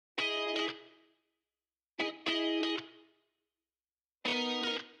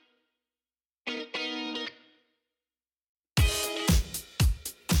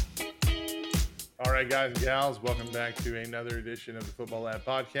right, guys and gals, welcome back to another edition of the Football Lab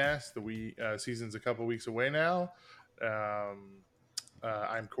podcast. The season's a couple weeks away now.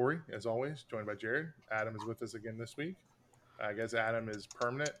 I'm Corey, as always, joined by Jared. Adam is with us again this week. I guess Adam is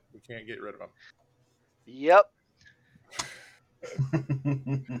permanent. We can't get rid of him. Yep.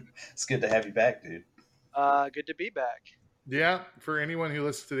 It's good to have you back, dude. Good to be back. Yeah, for anyone who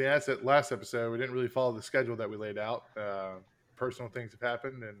listened to the last episode, we didn't really follow the schedule that we laid out. Personal things have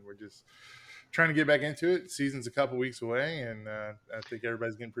happened, and we're just trying to get back into it. Season's a couple weeks away, and I think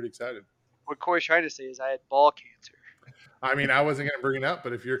everybody's getting pretty excited. What Corey's trying to say is I had ball cancer. I mean, I wasn't going to bring it up,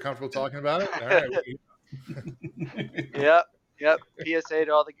 but if you're comfortable talking about it, all right. Yep. PSA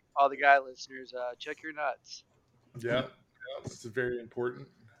to all the guy listeners: check your nuts. Yeah, this is very important.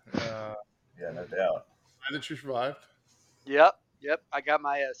 Yeah, no doubt. Glad that you survived. Yep. I got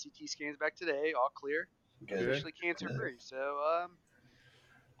my CT scans back today, all clear, Good. officially cancer free. So,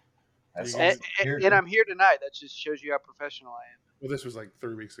 That's And- awesome. and I'm here tonight. That just shows you how professional I am. Well, this was like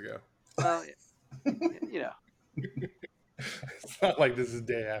 3 weeks ago. Well, you know. It's not like this is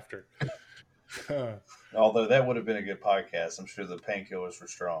day after. Although that would have been a good podcast, I'm sure the painkillers were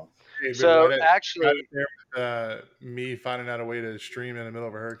strong. Hey, but So right actually, there, me finding out a way to stream in the middle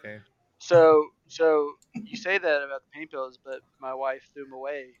of a hurricane. so you say that about the pain pills, but my wife threw them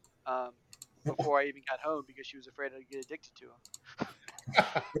away before I even got home because she was afraid I'd get addicted to them.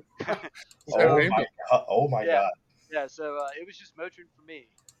 Oh my Yeah. god! Yeah, so it was just Motrin for me.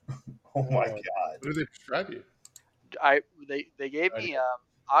 Oh my Oh. god! What did they prescribe you? They gave me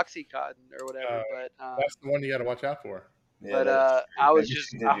Oxycontin or whatever, but That's the one you got to watch out for. Yeah, But, that's true. I was Maybe just-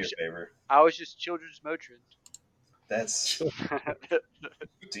 she did I you was- a favor. I was just children's Motrin. That's.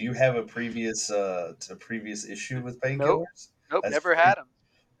 Do you have a previous issue with painkillers? Nope, That's never true. had them.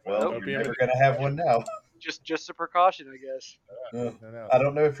 Well, Nope. you're never gonna have one now. Just a precaution, I guess. No. I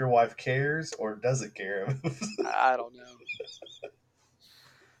don't know if your wife cares or doesn't care. I don't know.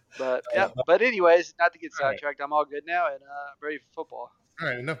 But yeah. But anyways, not to get All right. sidetracked, I'm all good now and ready for football. All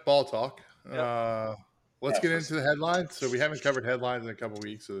right, enough ball talk. Yep. Let's Yeah, get for into the headlines. So we haven't covered headlines in a couple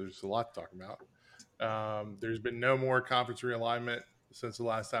weeks, so there's a lot to talk about. There's been no more conference realignment since the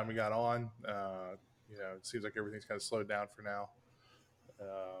last time we got on. It seems like everything's kind of slowed down for now.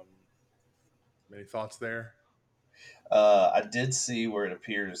 Any thoughts there? I did see where it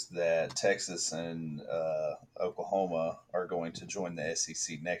appears that Texas and Oklahoma are going to join the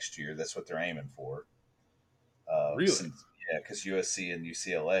SEC next year. That's what they're aiming for. Really? Because USC and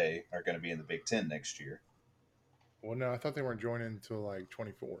UCLA are going to be in the Big Ten next year. Well, no, I thought they weren't joining until like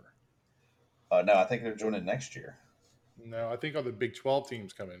 24. No, I think they're joining next year. No, I think all the Big 12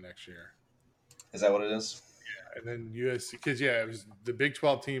 teams come in next year. Is that what it is? And then USC, because it was the Big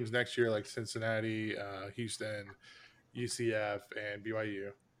 12 teams next year, like Cincinnati, Houston, UCF, and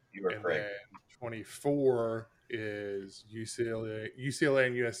BYU. You are And correct. then 24 is UCLA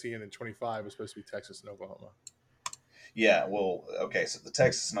and USC, and then 25 is supposed to be Texas and Oklahoma. Yeah, well, okay, so the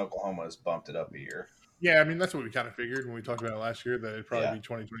Texas and Oklahoma has bumped it up a year. Yeah, I mean, that's what we kind of figured when we talked about it last year, that it'd probably Yeah. be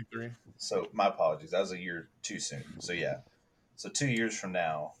 2023. So my apologies. That was a year too soon. So yeah. So 2 years from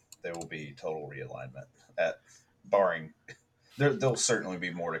now, there will be total realignment. Barring, there'll certainly be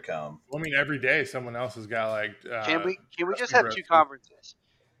more to come. Well, I mean, every day someone else has got like. Can we just wrestling have bros. two conferences?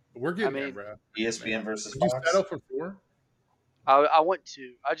 We're getting I there, mean, bro. ESPN versus Did you Fox. settle for 4? I want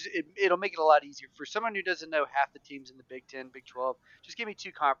to. It'll make it a lot easier for someone who doesn't know half the teams in the Big 10, Big 12. Just give me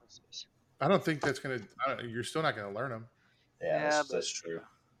two conferences. I don't think that's going to. You're still not going to learn them. Yeah, but- that's true.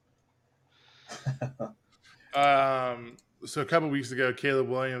 So a couple weeks ago, Caleb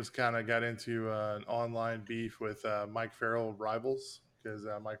Williams kind of got into an online beef with Mike Farrell rivals because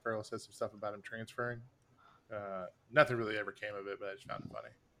Mike Farrell said some stuff about him transferring. Nothing really ever came of it, but I just found it funny.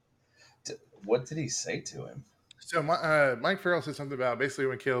 What did he say to him? So Mike Farrell said something about basically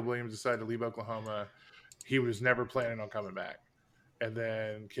when Caleb Williams decided to leave Oklahoma, he was never planning on coming back. And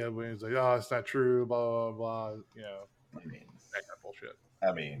then Caleb Williams was like, "Oh, it's not true," blah, blah, blah. I mean, That kind of bullshit.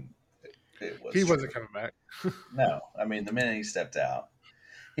 It was He true. wasn't coming back. No, I mean, the minute he stepped out,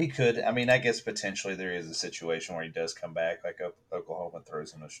 he could. I mean, I guess potentially there is a situation where he does come back, like Oklahoma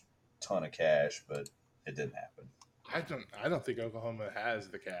throws him a ton of cash, but it didn't happen. I don't think Oklahoma has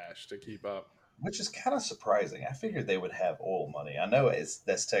the cash to keep up. Which is kind of surprising. I figured they would have oil money. I know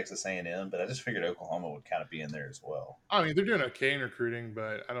that's Texas A&M, but I just figured Oklahoma would kind of be in there as well. I mean, they're doing okay in recruiting,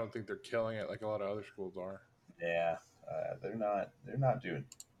 but I don't think they're killing it like a lot of other schools are. Yeah, they're not doing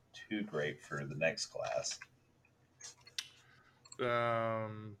too great for the next class.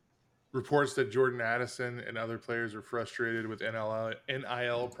 Reports that Jordan Addison and other players are frustrated with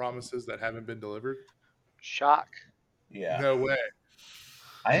NIL promises that haven't been delivered. Shock. Yeah, No way.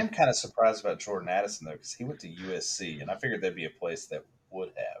 I am kind of surprised about Jordan Addison though, because he went to USC, and I figured that'd be a place that would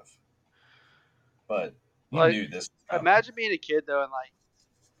have. But you Like, knew this was coming. imagine being a kid though, and like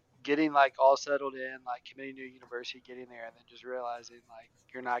getting like all settled in, like committing to a university, getting there, and then just realizing like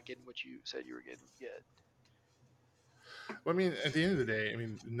you're not getting what you said you were getting. Well, I mean, at the end of the day, I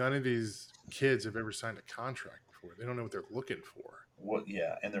mean, none of these kids have ever signed a contract before. They don't know what they're looking for. Well,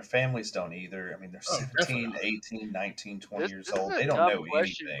 yeah, and their families don't either. I mean, they're Oh, 17, definitely. 18, 19, 20 This years this is old. a They don't dumb know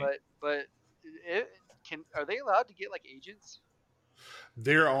question, anything. but are they allowed to get like agents?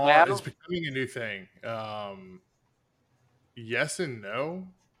 There Like, I are. It's don't. becoming a new thing. Yes and no,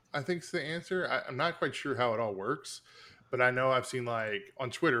 I think is the answer. I'm not quite sure how it all works, but I know I've seen like on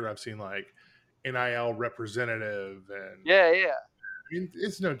Twitter, I've seen like NIL representative, and Yeah, I mean,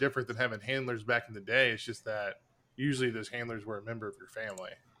 it's no different than having handlers back in the day. It's just that usually those handlers were a member of your family.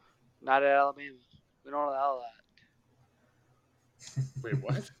 not at Alabama. We don't allow that. Wait,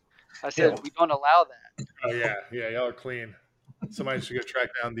 what? I said we don't allow that. Oh yeah, y'all are clean. Somebody should go track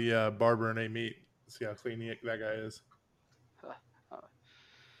down the barber and a meat. See how clean that guy is.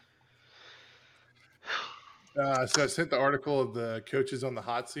 So I sent the article of the coaches on the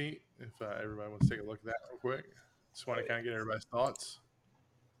hot seat. If everybody wants to take a look at that real quick, just want to kind of get everybody's thoughts.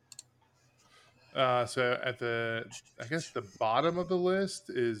 So at I guess the bottom of the list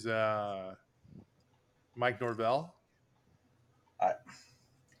is Mike Norvell.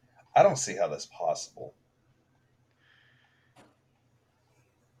 I don't see how that's possible.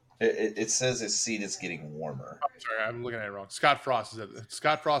 It says his seat is getting warmer. Oh, sorry, I'm looking at it wrong. Scott Frost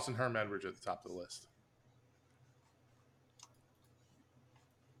and Herm Edwards are at the top of the list.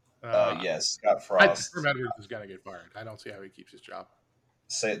 Yes, Scott Frost. Herm Edwards is going to get fired. I don't see how he keeps his job.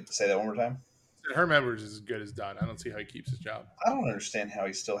 Say that one more time. Herm Edwards is as good as done. I don't see how he keeps his job. I don't understand how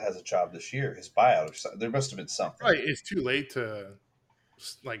he still has a job this year. His buyout or something. There must have been something. Right, it's too late to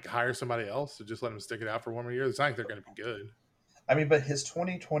like hire somebody else to just let him stick it out for one more year. It's not like they're going to be good. I mean, but his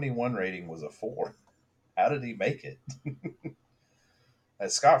 2021 rating was a 4. How did he make it?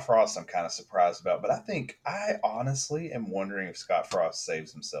 Scott Frost, I'm kind of surprised about, but I honestly am wondering if Scott Frost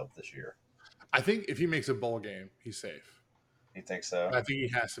saves himself this year. I think if he makes a bowl game, he's safe. You think so? I think he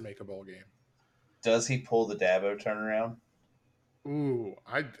has to make a bowl game. Does he pull the Dabo turnaround? Ooh,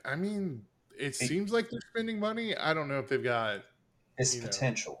 I mean, it seems like they're spending money. I don't know if they've got. It's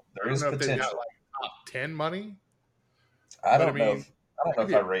potential. There is potential. They've got potential. like top 10 money. I don't know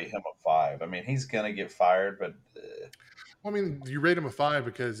if I rate him a 5. I mean, he's gonna get fired, but well, I mean, you rate him a 5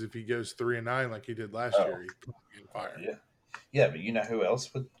 because if he goes 3-9 like he did last year, he's probably getting fired. Yeah, but you know who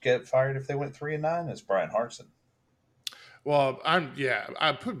else would get fired if they went 3-9? It's Brian Harsin. Well,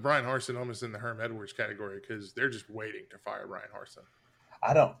 I put Brian Harsin almost in the Herm Edwards category because they're just waiting to fire Brian Harsin.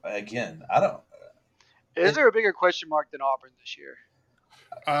 I don't. Is there a bigger question mark than Auburn this year?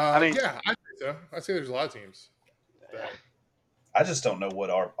 I mean, yeah, I think so. I say there's a lot of teams. I just don't know what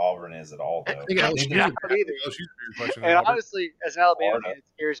Auburn is at all, though. I think LSU's either. a bigger question. And honestly, as an Alabama fan, it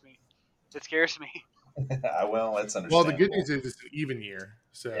scares me. It scares me. Well, that's understandable. Well, the good news is it's an even year.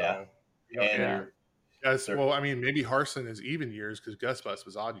 So yeah. Yes, well, I mean, maybe Harsin is even years because Gus Bus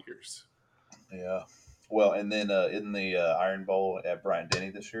was odd years. Yeah. Well, and then in the Iron Bowl at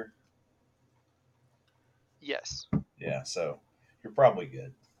Bryant-Denny this year? Yes. Yeah, so you're probably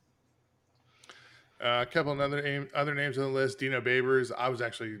good. A couple of other names on the list. Dino Babers. I was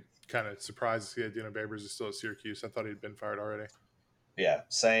actually kind of surprised to see that Dino Babers is still at Syracuse. I thought he'd been fired already. Yeah,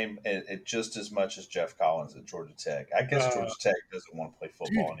 same. It just as much as Jeff Collins at Georgia Tech. I guess Georgia Tech doesn't want to play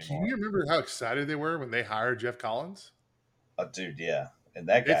football anymore. Can you remember how excited they were when they hired Jeff Collins? Dude, yeah. And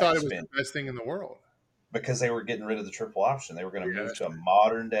that guy they thought it was the best thing in the world. Because they were getting rid of the triple option. They were going to move to a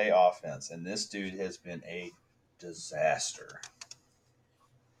modern day offense. And this dude has been a disaster.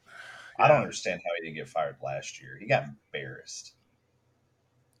 Yeah. I don't understand how he didn't get fired last year. He got embarrassed.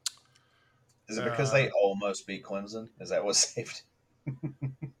 Is it because they almost beat Clemson? Is that what saved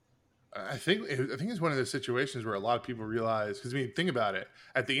I think it's one of those situations where a lot of people realize, because I mean, think about it.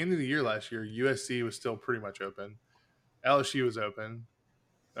 At the end of the year last year, USC was still pretty much open. LSU was open.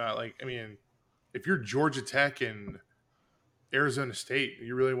 If you're Georgia Tech and Arizona State,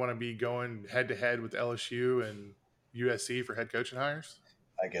 you really want to be going head to head with LSU and USC for head coaching hires?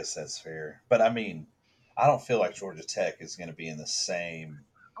 I guess that's fair. But I mean, I don't feel like Georgia Tech is going to be in the same.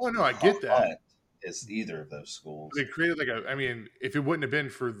 Oh no, I get that. As either of those schools. They created if it wouldn't have been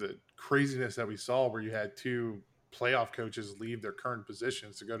for the craziness that we saw where you had 2 playoff coaches leave their current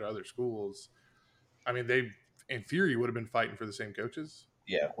positions to go to other schools, I mean, they, in theory, would have been fighting for the same coaches.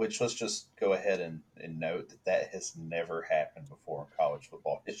 Yeah, which let's just go ahead and note that has never happened before in college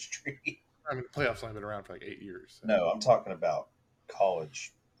football history. I mean, the playoffs only been around for like 8 years. So. No, I'm talking about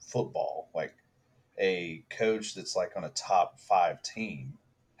college football. Like a coach that's like on a top 5 team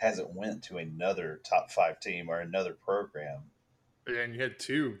hasn't went to another top 5 team or another program. And you had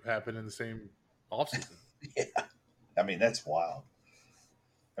 2 happen in the same offseason. Yeah, I mean that's wild.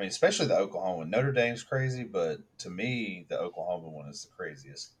 I mean, especially the Oklahoma one. Notre Dame's crazy, but to me, the Oklahoma one is the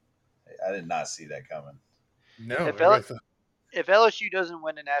craziest. I did not see that coming. No, If everybody thought, If LSU doesn't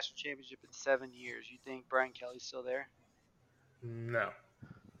win a national championship in 7 years, you think Brian Kelly's still there? no.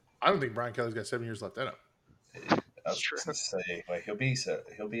 I don't think Brian Kelly's got 7 years left in him. I was True. going to say, like, he'll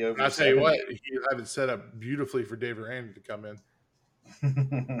be over. I'll tell you what, 70. he'll have it set up beautifully for Dave Aranda to come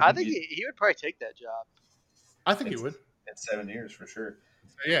in. I think he would probably take that job. I think he would. In 7 years for sure.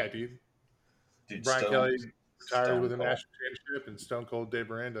 Yeah, dude. Brian Stone- Kelly retires Stone with a Cold. national championship, and Stone Cold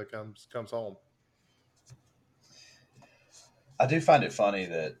Dave Aranda comes home. I do find it funny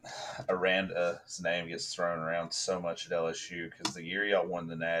that Aranda's name gets thrown around so much at LSU because the year y'all won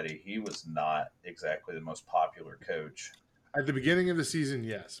the Natty, he was not exactly the most popular coach. At the beginning of the season,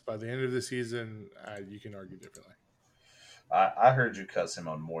 yes. By the end of the season, you can argue differently. I heard you cuss him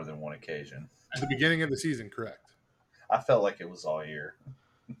on more than one occasion. At the beginning of the season, correct. I felt like it was all year.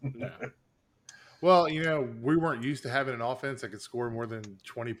 No. Well, we weren't used to having an offense that could score more than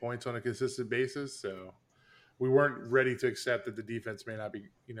 20 points on a consistent basis, so we weren't ready to accept that the defense may not be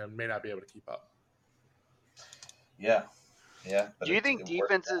able to keep up. Yeah. But Do you think it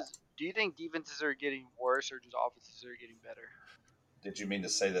worked out. defenses are getting worse or just offenses are getting better? Did you mean to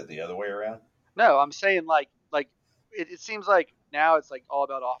say that the other way around? No, I'm saying like it seems like now it's like all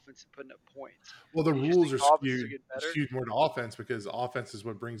about offense and putting up points. Well, the Do you just rules think are offenses are getting better? skewed more to offense because offense is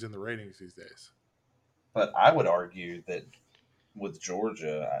what brings in the ratings these days. But I would argue that with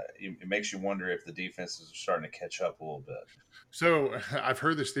Georgia, it makes you wonder if the defenses are starting to catch up a little bit. So I've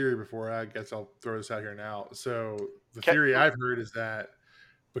heard this theory before. I guess I'll throw this out here now. So the Okay. theory I've heard is that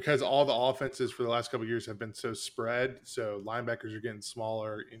because all the offenses for the last couple of years have been so spread, so linebackers are getting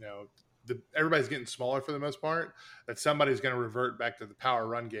smaller, everybody's getting smaller for the most part, that somebody's going to revert back to the power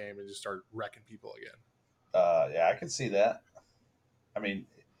run game and just start wrecking people again. Yeah, I can see that. I mean,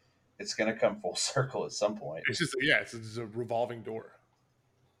 it's going to come full circle at some point. It's just a revolving door.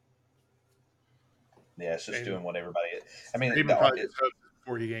 Yeah, it's just And doing what everybody. I mean, Saban probably just hopes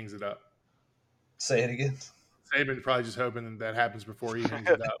before he hangs it up. say it again. Saban probably just hoping that happens before he hangs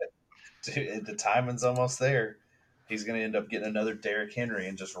it up. Dude, the timing's almost there. He's going to end up getting another Derrick Henry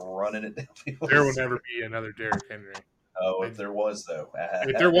and just running it down people. There will never be another Derrick Henry. Oh, if there was, though.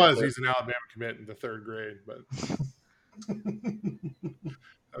 If there was, he's an Alabama commit in the 3rd grade, but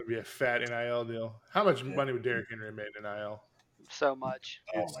that would be a fat NIL deal. How much money would Derrick Henry have made in NIL? So much.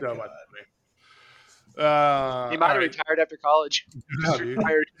 Oh, It's my so God. much money. He might have retired after college. No, He's dude.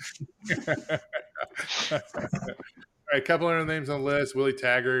 retired. All right, a couple other names on the list: Willie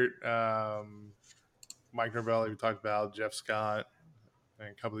Taggart, Mike Novelli. We talked about Jeff Scott, and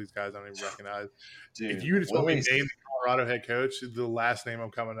a couple of these guys I don't even recognize. Dude, If you would have told me Willie's- name the Colorado head coach, the last name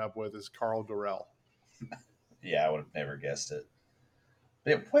I'm coming up with is Carl Dorrell. Yeah, I would have never guessed it.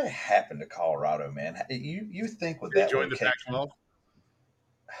 But what happened to Colorado, man? You think with They that joined the location- Pac-12.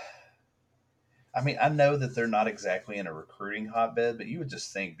 I mean, I know that they're not exactly in a recruiting hotbed, but you would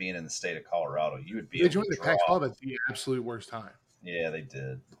just think being in the state of Colorado, you would be They able joined to the draw. Pac-12 at the absolute worst time. Yeah, they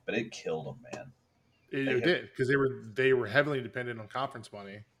did, but it killed them, man. It did because they were heavily dependent on conference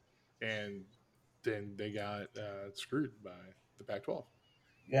money, and then they got screwed by the Pac-12.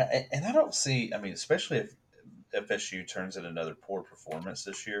 Yeah, and I don't see. I mean, especially if FSU turns in another poor performance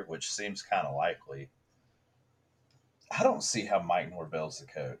this year, which seems kind of likely. I don't see how Mike Norvell's the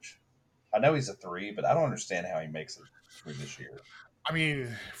coach. I know he's a 3, but I don't understand how he makes it through this year. I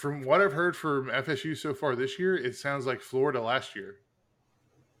mean, from what I've heard from FSU so far this year, it sounds like Florida last year.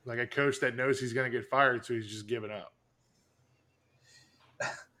 Like a coach that knows he's going to get fired, so he's just giving up.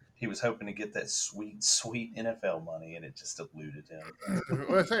 He was hoping to get that sweet, sweet NFL money, and it just eluded him.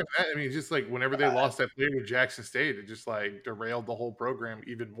 Well, I mean, just like whenever they lost that play with Jackson State, it just like derailed the whole program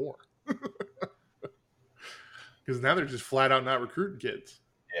even more. Because now they're just flat out not recruiting kids.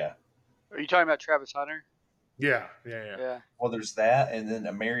 Yeah. Are you talking about Travis Hunter? Yeah. Yeah. Well, there's that, and then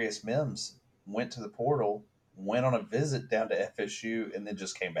Amarius Mims went to the portal, went on a visit down to FSU, and then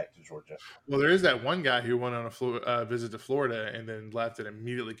just came back to Georgia. Well, there is that one guy who went on a visit to Florida and then left and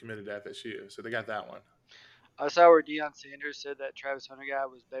immediately committed to FSU. So they got that one. I saw where Deion Sanders said that Travis Hunter guy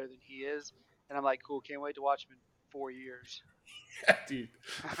was better than he is, and I'm like, cool, can't wait to watch him in 4 years. Dude.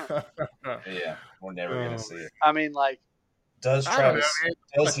 Yeah, we're never going to see it. I mean, like, Does I don't know, Travis? man.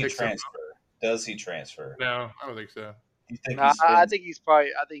 Does he Might take some- transfer? Does he transfer? No, I don't think so. You think nah, he's I been- think he's probably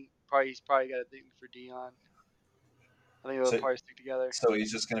got a thing for Deion. I think they'll probably stick together. So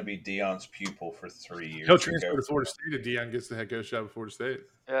he's just going to be Deion's pupil for 3 years. He'll transfer to Florida State if Deion gets the head coach job at Florida State.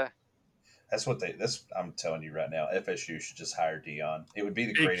 Yeah. I'm telling you right now, FSU should just hire Deion. It would be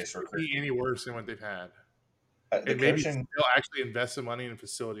the greatest recruit. Be any worse than what they've had. The and maybe coaching, they'll actually invest some money in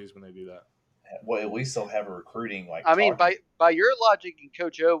facilities when they do that. well, at least they'll have a recruiting like. I mean, by your logic and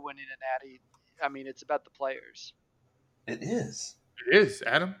Coach O winning an Natty, I mean it's about the players. It is. It is,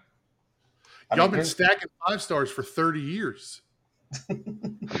 Adam. Y'all been stacking 5 stars for 30 years. Tell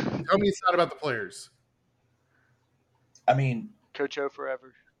me it's not about the players. I mean, Coach O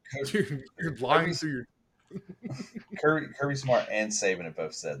forever. You're lying through your. Kirby Smart and Saban have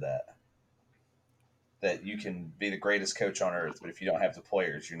both said that you can be the greatest coach on earth, but if you don't have the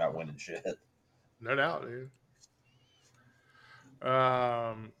players, you're not winning shit. No doubt, dude.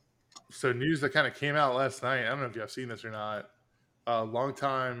 So news that kind of came out last night. I don't know if y'all seen this or not.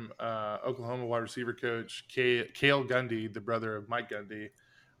 Longtime Oklahoma wide receiver coach Cale Gundy, the brother of Mike Gundy,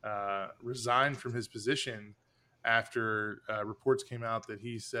 resigned from his position after reports came out that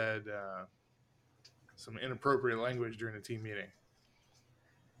he said some inappropriate language during a team meeting.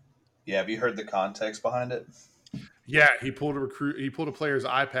 Yeah, have you heard the context behind it? Yeah, he pulled a player's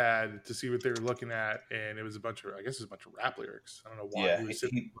iPad to see what they were looking at, and it was a bunch of rap lyrics. I don't know why he was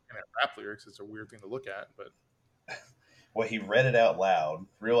looking at rap lyrics. It's a weird thing to look at, but well, he read it out loud,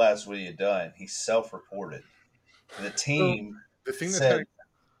 realized what he had done. He self-reported. The team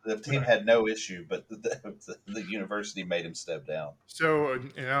the team had no issue, but the university made him step down. So,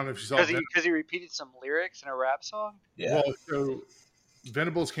 and I don't know if you saw because he repeated some lyrics in a rap song. Yeah. Well, so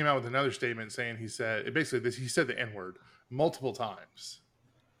Venables came out with another statement saying he said the N-word multiple times.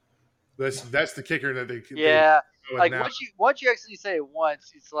 That's the kicker that they like once you actually say it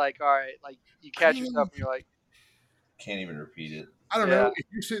once, it's like all right, like you catch yourself and you're like can't even repeat it. I don't know if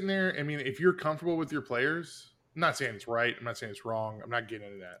you're sitting there. I mean, if you're comfortable with your players. I'm not saying it's right. I'm not saying it's wrong. I'm not getting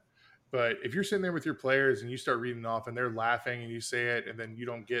into that. But if you're sitting there with your players and you start reading off and they're laughing and you say it and then you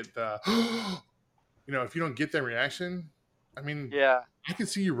don't get the, if you don't get that reaction, I mean, I can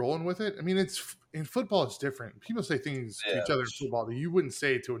see you rolling with it. I mean, in football, it's different. People say things to each other in football that you wouldn't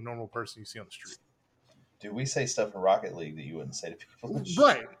say to a normal person you see on the street. Dude, we say stuff in Rocket League that you wouldn't say to people.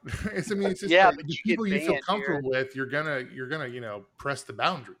 Right. It's just but the people you feel comfortable with, you're gonna press the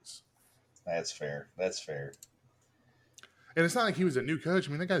boundaries. That's fair. And it's not like he was a new coach.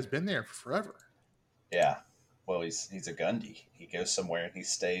 I mean, that guy's been there for forever. Yeah. Well, he's a Gundy. He goes somewhere and he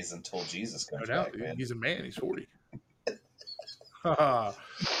stays until Jesus comes back. Man. He's a man. He's 40. So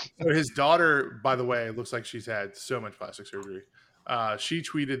his daughter, by the way, looks like she's had so much plastic surgery. She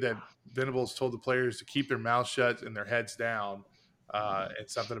tweeted that Venables told the players to keep their mouths shut and their heads down, and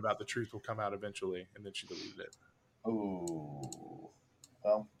something about the truth will come out eventually, and then she deleted it. Ooh.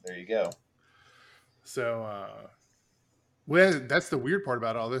 Well, there you go. So, that's the weird part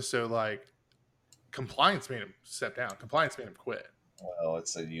about all this. So, like, compliance made him step down. Compliance made him quit. Well,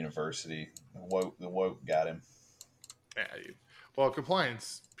 it's a university. The woke got him. Yeah, dude. Well,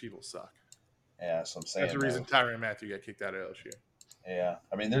 compliance people suck. Yeah, that's what I'm saying. That's the reason Tyrann Mathieu got kicked out of LSU. Yeah,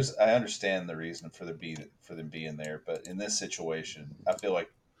 I mean, I understand the reason for them being there, but in this situation, I feel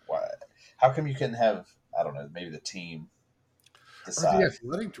like how come you couldn't have, I don't know, maybe the team decide? Or the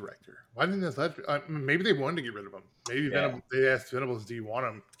athletic director. Why didn't the athletic? Maybe they wanted to get rid of him. Maybe they asked Venables, "Do you want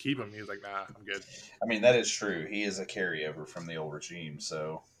him to keep him?" He was like, "Nah, I'm good." I mean, that is true. He is a carryover from the old regime,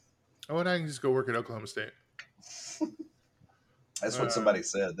 so. Oh, and I can just go work at Oklahoma State. That's what somebody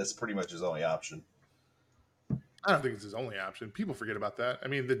said. That's pretty much his only option. I don't think it's his only option. People forget about that. I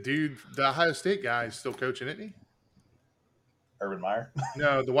mean, the Ohio State guy is still coaching, isn't he? Urban Meyer?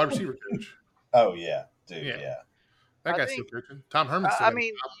 No, the wide receiver coach. Oh, yeah. Dude, yeah. That guy's still coaching. Tom Herman's still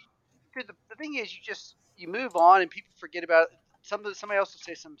dude, the thing is, you move on and people forget about it. Somebody else will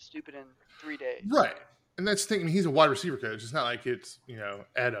say something stupid in 3 days. Right. And that's the thing. I mean, he's a wide receiver coach. It's not like it's,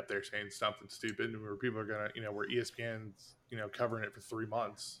 Ed up there saying something stupid where people are going to, where ESPN's, covering it for 3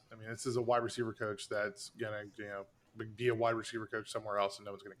 months. I mean, this is a wide receiver coach that's going to, be a wide receiver coach somewhere else and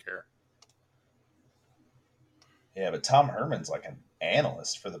no one's going to care. Yeah, but Tom Herman's like an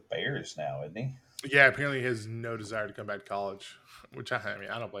analyst for the Bears now, isn't he? Yeah, apparently he has no desire to come back to college, which I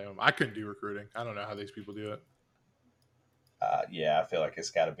don't blame him. I couldn't do recruiting. I don't know how these people do it. Yeah, I feel like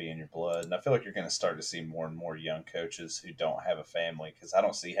it's got to be in your blood. And I feel like you're going to start to see more and more young coaches who don't have a family, because I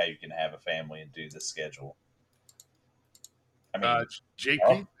don't see how you can have a family and do the schedule. I mean, Jake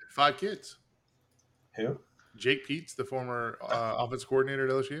Pete, 5 kids. Who? Jake Peets, the former offensive coordinator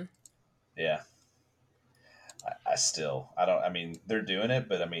at LSU. Yeah. I mean, they're doing it,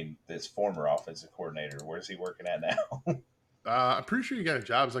 but I mean, this former offensive coordinator, where's he working at now? I'm pretty sure you got a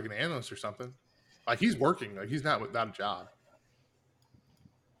job as like an analyst or something. Like he's working. Like he's not without a job.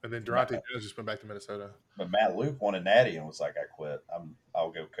 And then Durante Jones just went back to Minnesota. But Matt Luke won a natty and was like, "I quit.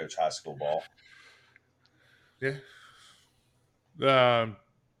 I'll go coach high school ball." Yeah.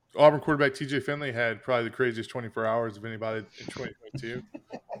 Auburn quarterback TJ Finley had probably the craziest 24 hours of anybody in 2022.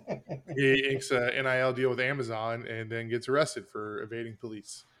 He inks an NIL deal with Amazon and then gets arrested for evading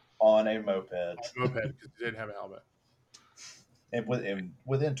police on a moped. Because he didn't have a helmet. And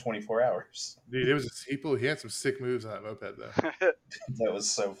within 24 hours. Dude, it was he had some sick moves on that moped though. That was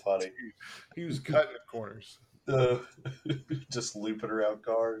so funny. He was cutting the corners. Just looping around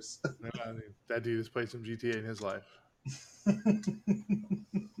cars. I mean, that dude has played some GTA in his life.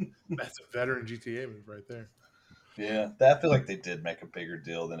 That's a veteran GTA move right there. Yeah, I feel like they did make a bigger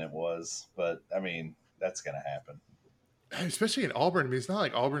deal than it was, but I mean, that's going to happen. Especially in Auburn. I mean, it's not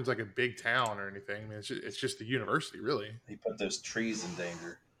like Auburn's like a big town or anything. I mean, it's just the university, really. He put those trees in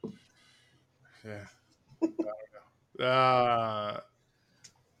danger. Yeah. I don't know.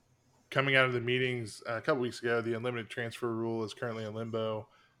 Coming out of the meetings a couple weeks ago, the unlimited transfer rule is currently in limbo.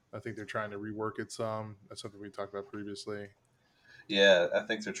 I think they're trying to rework it some. That's something we talked about previously. Yeah, I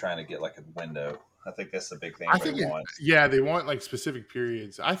think they're trying to get like a window. I think that's the big thing they want. Yeah, they want like specific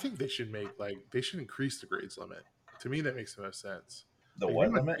periods. I think they should increase the grades limit. To me, that makes the most sense. The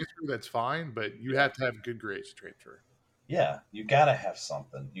what limit? That's fine, but you have to have good grades to transfer. Yeah, you got to have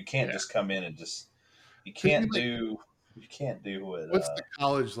something. You can't just come in and you can't do what. What's the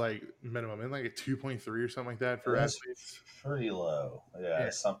college like minimum? In like a 2.3 or something like that for athletes? Pretty low. Yeah,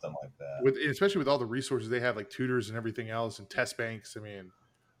 something like that. Especially with all the resources they have, like tutors and everything else, and test banks. I mean,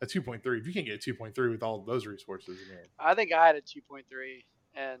 a 2.3. If you can't get a 2.3 with all of those resources, I think I had a 2.3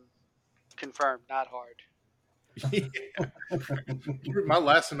 and confirmed, not hard. Yeah. My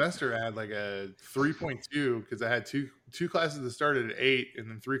last semester I had like a 3.2 because I had two classes that started at 8 and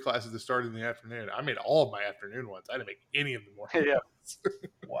then 3 classes that started in the afternoon. I made all of my afternoon ones. I didn't make any of the morning ones.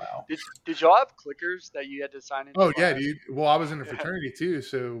 Wow. Did y'all have clickers that you had to sign in? Oh yeah, dude. Well, I was in a fraternity too,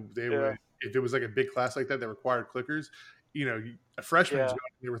 so they would, if it was like a big class like that required clickers, a freshman was going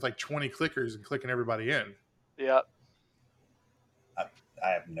there with like 20 clickers and clicking everybody in. Yeah. I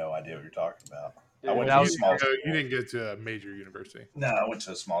have no idea what you're talking about. Yeah, I went to a small school. You didn't get to a major university. No, I went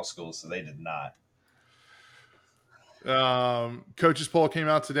to a small school, so they did not. Coaches poll came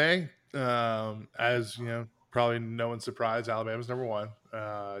out today. As you know, probably no one's surprised. Alabama's number 1.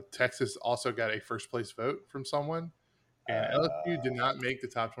 Texas also got a first place vote from someone, and LSU did not make the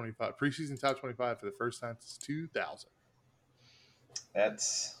top 25 preseason top 25 for the first time since 2000.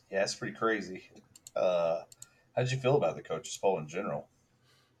 That's pretty crazy. How did you feel about the coaches poll in general?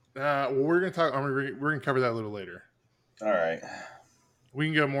 Well, we're gonna talk. We're gonna cover that a little later. All right. We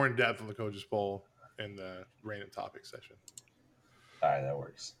can go more in depth on the coaches poll in the random topic session. All right, that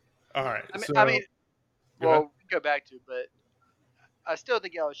works. All right. I mean, we'll go back to, but I still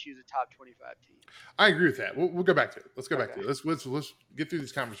think LSU is a top 25 team. I agree with that. We'll go back to it. Let's go back to it. Let's get through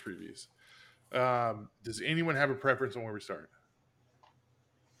these conference previews. Does anyone have a preference on where we start?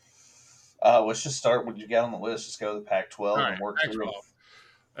 Let's just start what you got on the list. Just go to the Pac-12 and work through.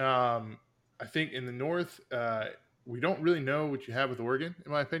 I think in the North, we don't really know what you have with Oregon,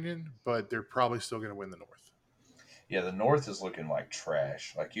 in my opinion, but they're probably still going to win the North. Yeah, the North is looking like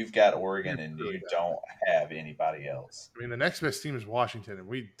trash. Like you've got Oregon and you don't have anybody else. I mean, the next best team is Washington,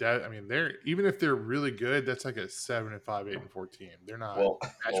 and they're even if they're really good, that's like a 7-5, 8-4 team. They're not. Well,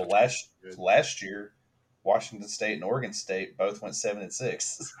 last year, Washington State and Oregon State both went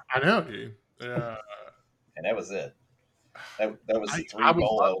 7-6. I know, dude. And that was it. That was the 3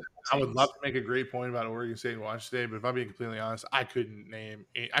 bowl. I would love to make a great point about Oregon State and Washington State, but if I'm being completely honest, I couldn't name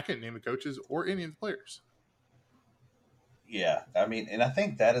the coaches or any of the players. Yeah, I mean, and I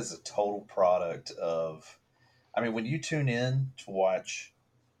think that is a total product of, I mean, when you tune in to watch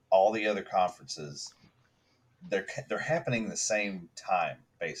all the other conferences, they're happening the same time,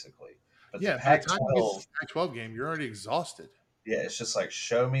 basically. But yeah, the Pac-12 game, you're already exhausted. Yeah, it's just like,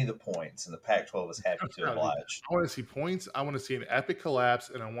 show me the points, and the Pac-12 is happy to oblige. I want to see points. I want to see an epic collapse,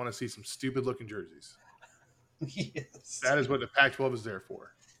 and I want to see some stupid-looking jerseys. Yes. That is what the Pac-12 is there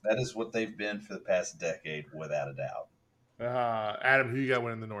for. That is what they've been for the past decade, without a doubt. Adam, who you got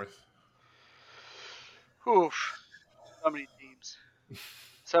winning the North? Oof. So many teams.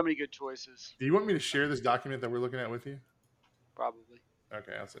 So many good choices. Do you want me to share this document that we're looking at with you? Probably.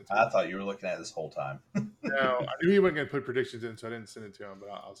 Okay, I'll send it to you. I thought you were looking at it this whole time. No, I knew he wasn't going to put predictions in, so I didn't send it to him, but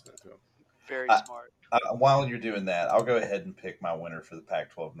I'll send it to him. Very smart. While you're doing that, I'll go ahead and pick my winner for the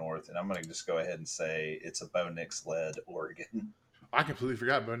Pac-12 North, and I'm going to just go ahead and say it's a Bo Nix-led Oregon. I completely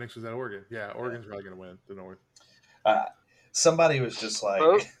forgot Bo Nix was at Oregon. Yeah, Oregon's probably going to win the North. Somebody was just like,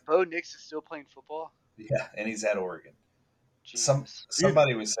 Bo Nix is still playing football. yeah, and he's at Oregon. Jesus.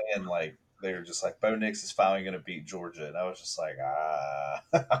 Somebody was saying like they were just like Bo Nix is finally going to beat Georgia, and I was just like, I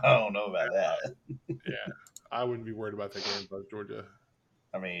don't know about that. Yeah, I wouldn't be worried about that game about Georgia.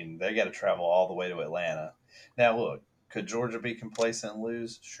 I mean, they got to travel all the way to Atlanta. Now, look, could Georgia be complacent and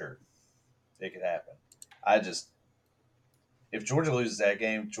lose? Sure, it could happen. If Georgia loses that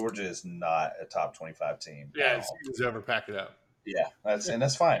game, Georgia is not a top 25 team. Yeah, it's over. Pack it up. Yeah,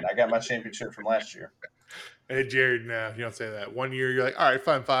 that's fine. I got my championship from last year. Hey, Jared, no, you don't say that. 1 year, you're like, all right,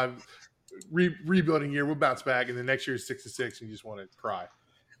 fine, 5 rebuilding year, we'll bounce back, and the next year is 6-6, and you just want to cry.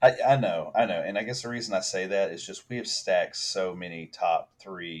 I know, and I guess the reason I say that is just we have stacked so many top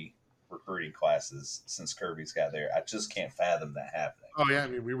 3 recruiting classes since Kirby's got there. I just can't fathom that happening. Oh yeah, I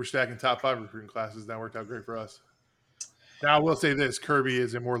mean we were stacking top 5 recruiting classes. That worked out great for us. Now I will say this: Kirby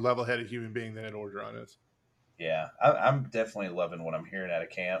is a more level-headed human being than Ed Orgeron is. Yeah, I'm definitely loving what I'm hearing out of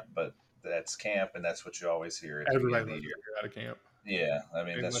camp, but that's camp, and that's what you always hear at the beginning of the year. Out of camp. Yeah, I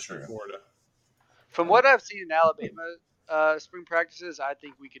mean that's true. Florida. From what I've seen in Alabama spring practices, I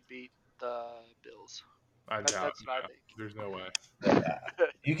think we could beat the Bills. That's what I think. There's no way.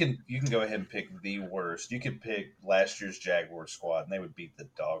 You can go ahead and pick the worst. You could pick last year's Jaguars squad, and they would beat the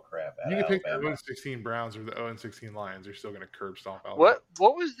dog crap out of Alabama. You can pick the 0-16 Browns or the 0-16 Lions. They're still going to curb stomp Alabama.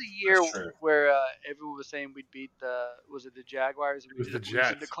 What was the year where everyone was saying we'd beat the Jaguars? And it was the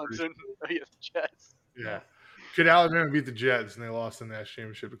Jets. To Clemson. Oh, yeah, the Jets. Yeah. Could Alabama beat the Jets, and they lost the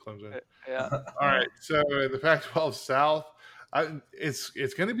national championship to Clemson? Yeah. All right. So the Pac-12 South,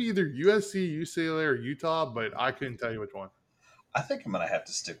 it's going to be either USC, UCLA, or Utah, but I couldn't tell you which one. I think I'm going to have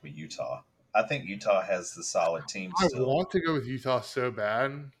to stick with Utah. I think Utah has the solid team still. I want to go with Utah so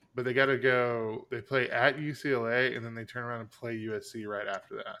bad, but they got to go. They play at UCLA, and then they turn around and play USC right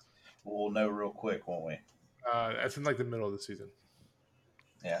after that. We'll know real quick, won't we? That's in like the middle of the season.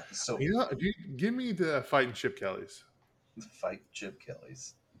 Yeah. So give me the fighting Chip Kellys. Fight Chip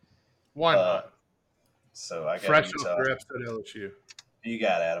Kellys. Why not? So I got fresh Utah. off their episode at LSU. You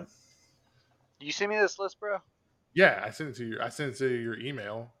got Adam. You send me this list, bro? Yeah, I sent it to you. I sent it to your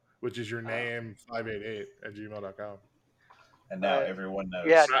email, which is your name 588@gmail.com. And now everyone knows.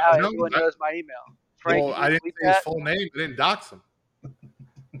 Yeah, now everyone knows my email. Frank, well, I didn't say his full name. I didn't dox him.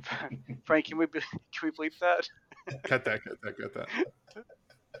 Frank, can we bleep that? Cut that.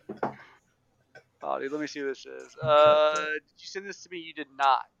 Oh, dude, let me see what this is. Did you send this to me? You did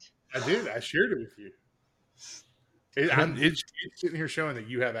not. I did. I shared it with you. It's sitting here showing that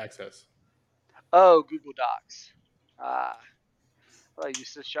you have access. Oh, Google Docs. Well, you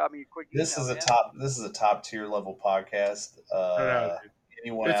just shot me a quick. This is a top tier level podcast.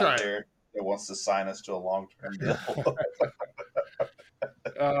 Anyone out there that wants to sign us to a long term deal?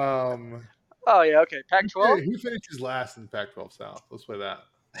 Oh yeah, okay. Pac-12. Who finishes last in the Pac-12 South? Let's play that.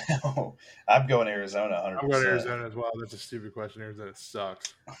 I'm going Arizona 100%. I'm going Arizona as well. That's a stupid question. Arizona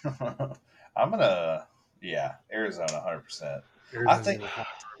sucks. I'm gonna, Arizona 100%. I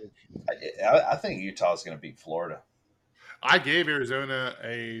think Utah's going to beat Florida. I gave Arizona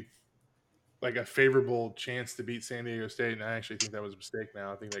a favorable chance to beat San Diego State, and I actually think that was a mistake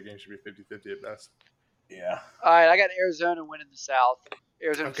now. I think that game should be 50-50 at best. Yeah. All right, I got Arizona winning the South.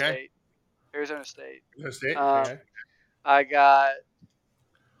 Arizona State. Arizona State? Okay. I got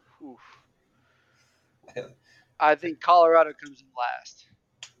I think Colorado comes in last.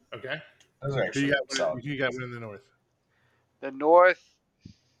 Okay. Those are actually who you got winning the North? The North,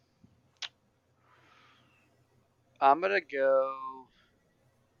 I'm going to go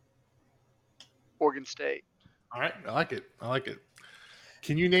Oregon State. All right. I like it.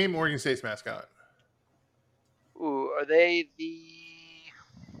 Can you name Oregon State's mascot? Ooh, are they the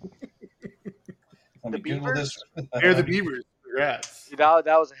Beavers? They're the Beavers. Congrats. That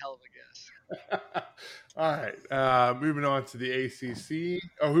was a hell of a guess. All right. Moving on to the ACC.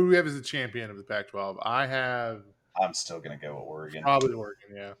 Oh, who do we have as the champion of the Pac-12? I'm still going to go with Oregon. Probably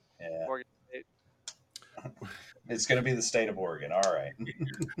Oregon, yeah. Oregon State. It's going to be the state of Oregon. All right.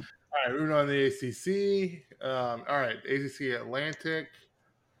 All right, moving on to the ACC. All right, ACC Atlantic.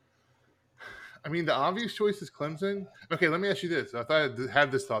 I mean, the obvious choice is Clemson. Okay, let me ask you this. I thought I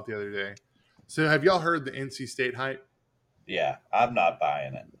had this thought the other day. So have y'all heard the NC State hype? Yeah, I'm not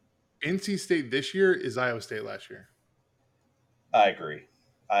buying it. NC State this year is Iowa State last year. I agree.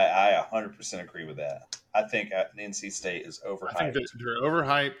 I 100% agree with that. I think NC State is overhyped. I think they're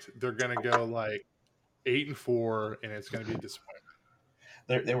overhyped. They're going to go 8-4, and it's going to be a disappointment.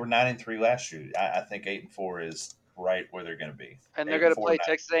 They were 9-3 last year. I think 8-4 is right where they're going to be. And they're going to play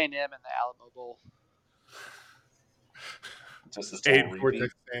Texas A&M in the Alamo Bowl. Just 8-4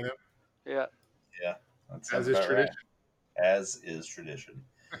 Texas A&M. Yeah. Yeah. As is tradition. Right. as is tradition.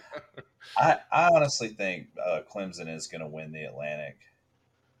 I honestly think Clemson is going to win the Atlantic.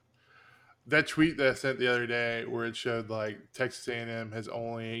 That tweet that I sent the other day where it showed like Texas A&M has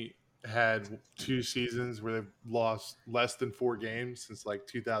only had 2 seasons where they've lost less than 4 games since like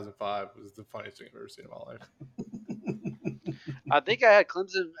 2005 was the funniest thing I've ever seen in my life. I think I had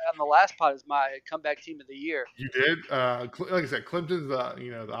Clemson on the last pod as my comeback team of the year. You did, like I said, Clemson's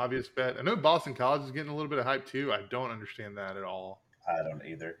the obvious bet. I know Boston College is getting a little bit of hype too. I don't understand that at all. I don't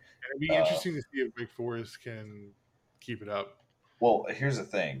either. And it'd be interesting to see if Wake Forest can keep it up. Well, here's the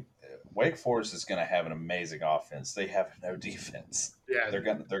thing: Wake Forest is going to have an amazing offense. They have no defense. Yeah, they're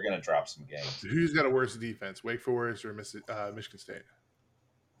gonna drop some games. Who's got a worse defense, Wake Forest or Michigan State?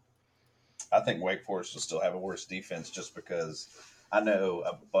 I think Wake Forest will still have a worse defense just because I know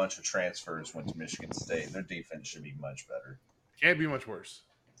a bunch of transfers went to Michigan State. Their defense should be much better. Can't be much worse.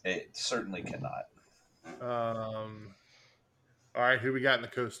 It certainly cannot. All right, who we got in the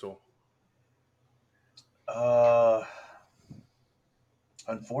Coastal?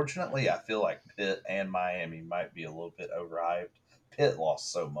 Unfortunately, I feel like Pitt and Miami might be a little bit overhyped. Pitt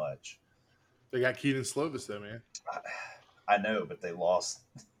lost so much. They got Keaton Slovis, though, man. I know, but they lost.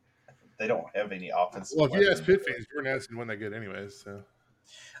 They don't have any offensive. Well, if you ask Pitt fans, Jordan Addison wasn't that good anyways. So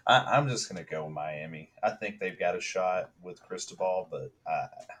I'm just going to go with Miami. I think they've got a shot with Cristobal, but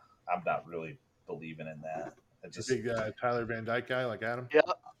I'm not really believing in that. Big Tyler Van Dyke guy like Adam. Yeah,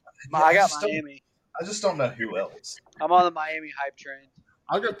 I got Miami. I just don't know who else. I'm on the Miami hype train.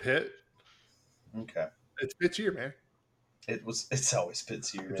 I'll go Pitt. Okay, it's Pitt's year, man. It's always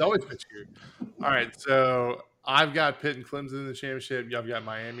Pitt's year. It's always Pitt's year. All right, so I've got Pitt and Clemson in the championship. Y'all got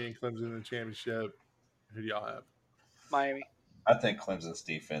Miami and Clemson in the championship. Who do y'all have? Miami. I think Clemson's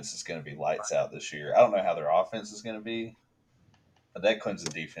defense is going to be lights out this year. I don't know how their offense is going to be, but that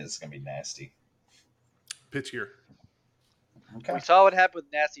Clemson defense is going to be nasty. Pitt's year. Okay. We saw what happened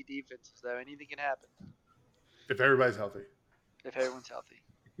with nasty defenses, though. Anything can happen. If everybody's healthy. If everyone's healthy.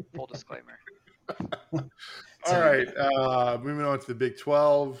 Full disclaimer. All right. Moving on to the Big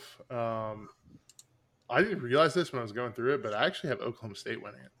 12. I didn't realize this when I was going through it, but I actually have Oklahoma State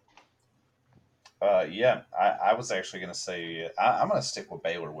winning it. Yeah, I was actually going to say I'm going to stick with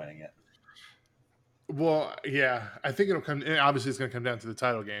Baylor winning it. Well, yeah, I think it'll come. Obviously, it's going to come down to the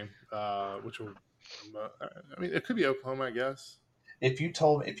title game, which will. I mean, it could be Oklahoma, I guess. If you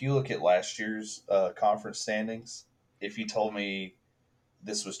look at last year's conference standings, if you told me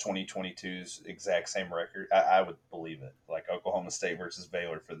this was 2022's exact same record, I would believe it. Like Oklahoma State versus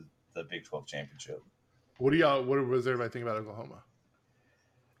Baylor for the Big 12 championship. What does everybody think about Oklahoma?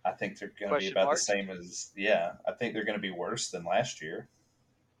 I think they're going to be about the same as, I think they're going to be worse than last year.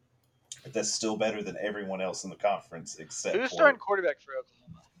 But that's still better than everyone else in the conference except Who's starting quarterback for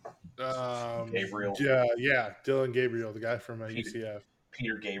Oklahoma? Gabriel. Yeah, Dylan Gabriel, the guy from UCF.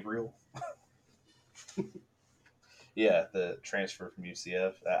 Peter Gabriel. Yeah, the transfer from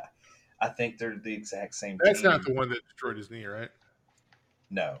UCF. I think they're the exact same That's team. not the one that destroyed his knee, right?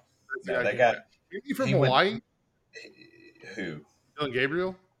 No. That guy. Is he from Hawaii? Who? Dylan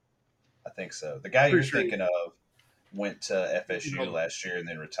Gabriel? I think so. The guy you're thinking of went to FSU last year and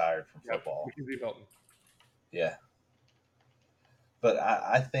then retired from football. Yeah. But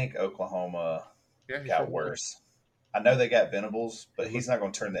I think Oklahoma got worse. I know they got Venables, but he's not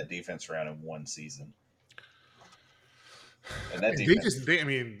going to turn that defense around in one season. And that defense,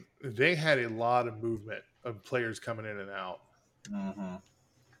 they had a lot of movement of players coming in and out. Mm-hmm.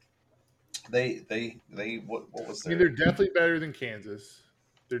 They what was their? They're definitely better than Kansas.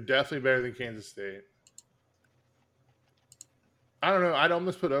 They're definitely better than Kansas State. I don't know. I'd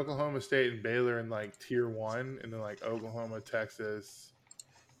almost put Oklahoma State and Baylor in like tier 1, and then like Oklahoma, Texas,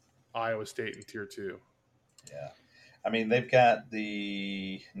 Iowa State in tier 2. Yeah. I mean, they've got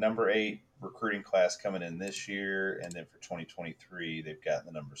the number 8 recruiting class coming in this year, and then for 2023, they've got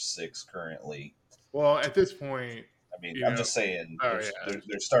the number 6 currently. Well, at this point, I mean, I'm just saying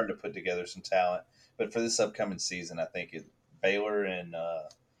they're starting to put together some talent. But for this upcoming season, I think Baylor and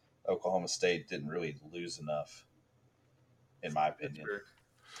Oklahoma State didn't really lose enough, in my opinion.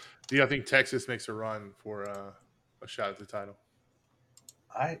 Do you think Texas makes a run for a shot at the title?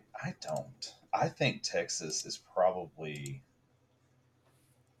 I don't. I think Texas is probably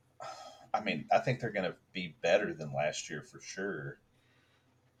 – I mean, I think they're going to be better than last year for sure.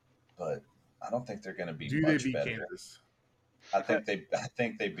 But I don't think they're going to be much better. Kansas? I think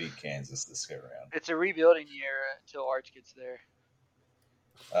they beat Kansas this go around. It's a rebuilding year until Arch gets there.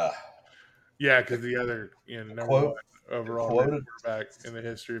 Yeah, because the other number 1 overall quarterback in the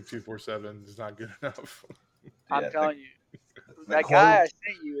history of 247 is not good enough. I'm telling you, that guy I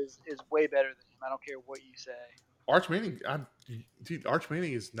sent you is way better than him. I don't care what you say. Arch Manning, dude, Arch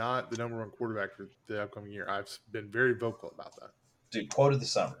Manning is not the number one quarterback for the upcoming year. I've been very vocal about that. Dude, quote of the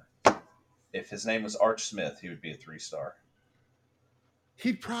summer. If his name was Arch Smith, he would be a 3-star.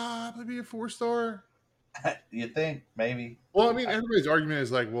 He'd probably be a 4-star. You think? Maybe. Well, I mean, everybody's argument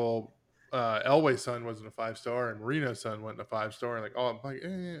is like, well, Elway's son wasn't a 5-star, and Marino's son wasn't a 5-star. Like, oh, I'm like, I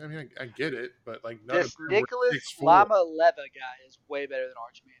mean, I get it, but like, none This of them were Nicholas 6'4". Lama Leva guy is way better than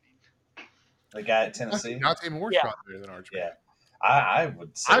Arch Manning. The guy at Tennessee? Dante Moore's Yeah. probably better than Arch Manning. Yeah. I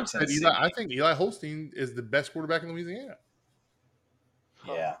would say I've said Tennessee. Eli. I think Eli Holstein is the best quarterback in Louisiana.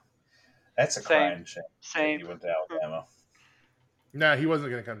 Yeah. That's a Same. crying shame. Same. He went to Alabama. No, he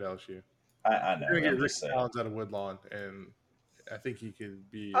wasn't going to come to LSU. I know. We're going to I'm get Rick just saying. Collins out of Woodlawn, and I think he could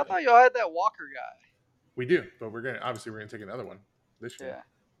be. I thought y'all had that Walker guy. We do, but we're going to take another one this year.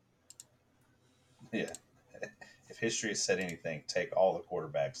 Yeah. Yeah. If history has said anything, take all the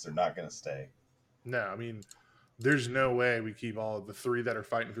quarterbacks. They're not going to stay. No, I mean, there's no way we keep all of the three that are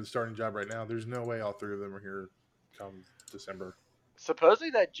fighting for the starting job right now. There's no way all three of them are here come December.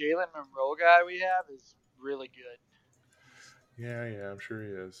 Supposedly that Jalen Monroe guy we have is really good. Yeah, I'm sure he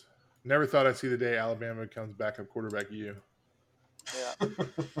is. Never thought I'd see the day Alabama becomes backup quarterback U. Yeah.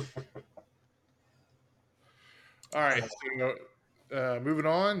 All right, so, moving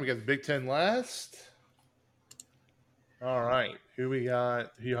on. We got the Big Ten last. All right, who we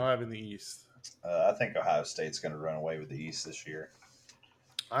got? Who you have in the East? I think Ohio State's going to run away with the East this year.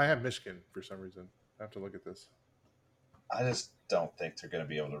 I have Michigan for some reason. I have to look at this. I just don't think they're going to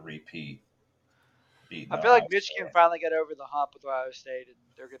be able to repeat. I feel like Michigan finally got over the hump with Ohio State, and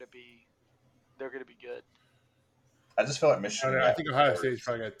they're gonna be good. I just feel like Michigan. I think Ohio State's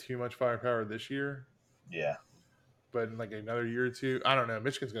probably got too much firepower this year. Yeah. But in like another year or two, I don't know.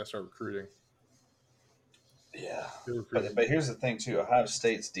 Michigan's going to start recruiting. Yeah. But here's the thing, too. Ohio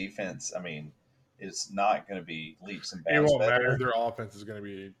State's defense, I mean, it's not going to be leaps and bounds. It won't matter. Their offense is going to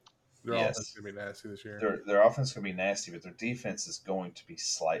be offense is going to be nasty this year. Their offense is going to be nasty, but their defense is going to be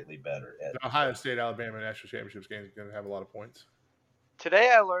slightly better. The Ohio State-Alabama National Championships game is going to have a lot of points.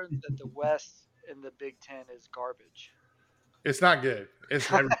 Today I learned that the West in the Big Ten is garbage. It's not good.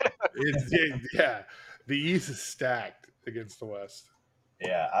 It's never. Yeah. The East is stacked against the West.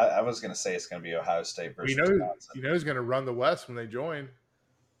 Yeah, I was going to say it's going to be Ohio State versus Wisconsin. You know who's going to run the West when they join?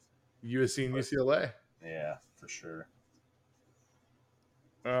 USC and UCLA. Yeah, for sure.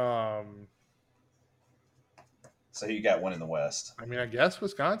 So you got one in the West. I mean, I guess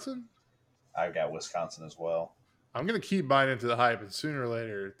Wisconsin. I've got Wisconsin as well. I'm going to keep buying into the hype, and sooner or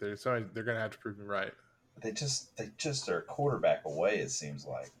later, they're going to have to prove me right. They just are a quarterback away. It seems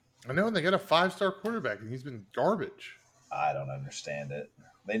like. I know, and they got a 5-star quarterback, and he's been garbage. I don't understand it.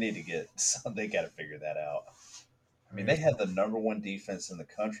 They need to they got to figure that out. I mean, they had the number one defense in the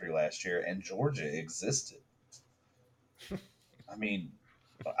country last year, and Georgia existed. I mean,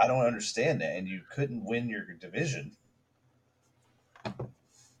 I don't understand that, and you couldn't win your division.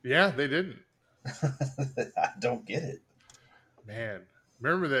 Yeah, they didn't. I don't get it. Man,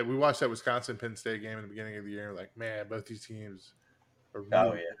 remember that we watched that Wisconsin-Penn State game in the beginning of the year? Like, man, both these teams are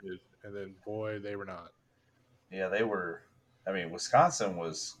really good. And then, boy, they were not. Yeah, they were. I mean, Wisconsin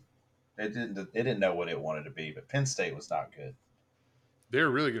was. It didn't know what it wanted to be, but Penn State was not good. They were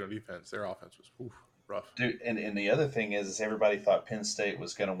really good on defense. Their offense was rough. Dude, and the other thing is everybody thought Penn State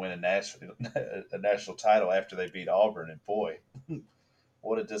was going to win a national title after they beat Auburn, and boy,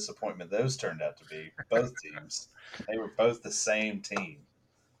 what a disappointment those turned out to be. Both teams. They were both the same team.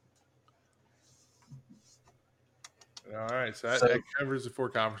 All right, so that covers the 4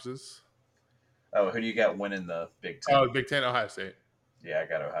 conferences. Oh, who do you got winning the Big Ten? Oh, Big Ten, Ohio State. Yeah, I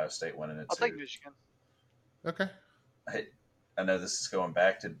got Ohio State winning it, I'll too. take Michigan. Okay. I know this is going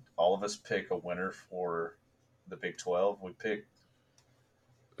back to all of us pick a winner for the Big 12. We picked.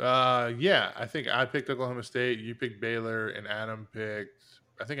 Yeah, I think I picked Oklahoma State. You picked Baylor, and Adam picked.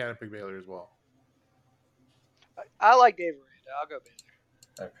 I think Adam picked Baylor as well. I like Dave Aranda. I'll go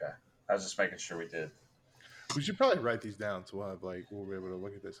Baylor. Okay, I was just making sure we did. We should probably write these down so we'll be able to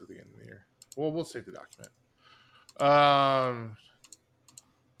look at this at the end of the year. Well, we'll save the document.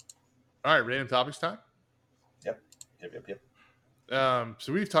 All right, random topics time. Yep.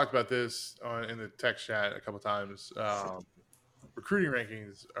 So we've talked about this in the text chat a couple times. Recruiting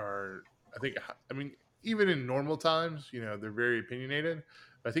rankings are, I mean, even in normal times, they're very opinionated.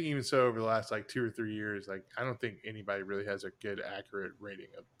 But I think even so, over the last 2 or 3 years, I don't think anybody really has a good, accurate rating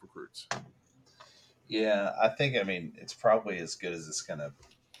of recruits. Yeah, I mean, it's probably as good as it's going to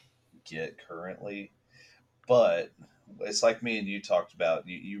get currently. But it's like me and you talked about.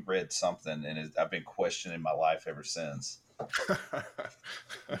 You read something, and I've been questioning my life ever since.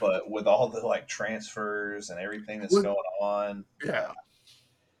 But with all the like transfers and everything that's Well, going on, yeah.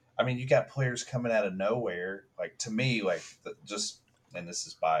 I mean, you got players coming out of nowhere. Like to me, like just and this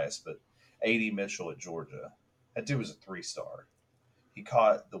is biased, but A.D. Mitchell at Georgia, that dude was a 3-star. He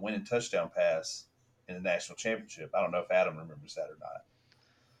caught the winning touchdown pass in the national championship. I don't know if Adam remembers that or not,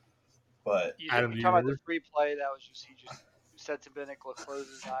 but You Adam, you do you talking about the remember? free play that was just he just said to Binnickle, close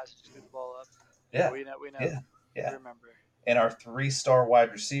his eyes, just threw the ball up. Yeah, yeah, we know, yeah, we yeah. remember. And our 3-star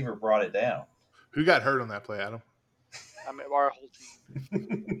wide receiver brought it down. Who got hurt on that play, Adam? I mean, our whole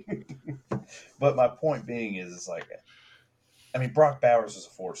team. But my point being is like, I mean, Brock Bowers was a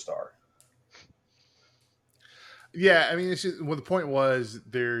 4-star. Yeah, I mean, it's just, well, the point was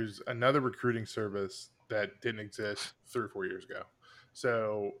there's another recruiting service that didn't exist 3 or 4 years ago.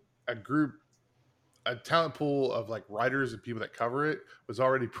 So a talent pool of like writers and people that cover it was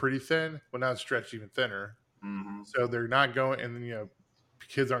already pretty thin. Well, now it's stretched even thinner. Mm-hmm. So they're not going, and then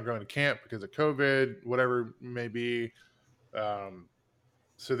kids aren't going to camp because of COVID, whatever it may be.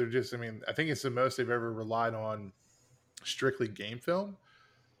 So they're just, I mean, I think it's the most they've ever relied on strictly game film,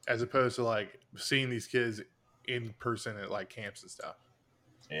 as opposed to like seeing these kids in person at like camps and stuff.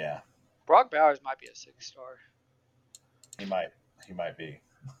 Yeah, Brock Bowers might be a 6-star. he might. He might be.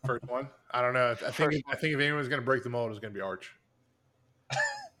 First one, I don't know. I think First one. if anyone's going to break the mold, it's going to be Arch.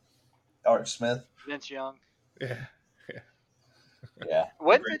 Arch Smith. Vince Young. Yeah. Yeah.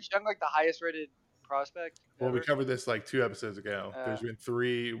 Wasn't Vince Young like the highest rated prospect? Well, we ever? covered this like 2 episodes ago. There's been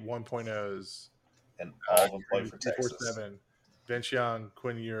 3 1.0s. And all of them played for 3, 4, Texas. 7. Vince Young,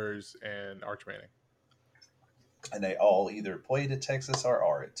 Quinn Ewers, and Arch Manning. And they all either played at Texas or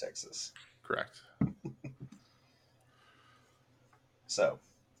are at Texas. Correct. So,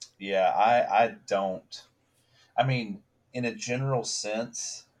 yeah, I don't. I mean, in a general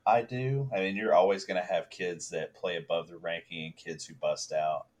sense, I do. I mean, you're always going to have kids that play above their ranking and kids who bust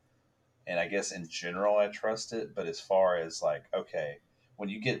out. And I guess in general, I trust it. But as far as like, okay, when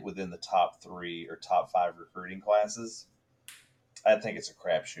you get within the top 3 or top 5 recruiting classes, I think it's a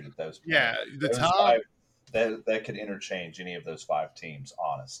crapshoot at those points. Yeah, the Those top 5, that could interchange any of those 5 teams,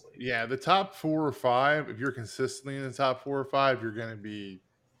 honestly. Yeah, the top 4 or 5, if you're consistently in the top 4 or 5, you're going to be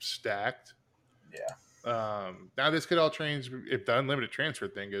stacked. Yeah. Now this could all change if the unlimited transfer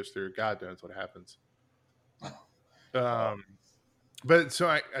thing goes through. God knows what happens. But so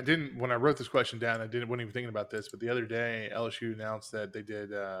I didn't, when I wrote this question down, wasn't even thinking about this. But the other day, LSU announced that they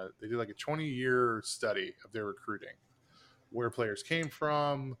did like a 20-year study of their recruiting, where players came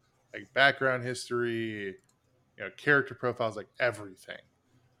from, like background history, character profiles, like everything.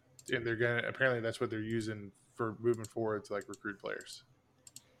 And apparently that's what they're using for moving forward to like recruit players.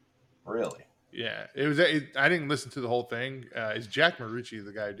 Really? Yeah, I didn't listen to the whole thing. It's Jack Marucci,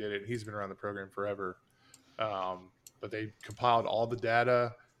 the guy who did it, and he's been around the program forever. But they compiled all the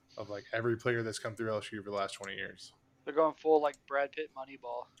data of like every player that's come through LSU for the last 20 years. They're going full like Brad Pitt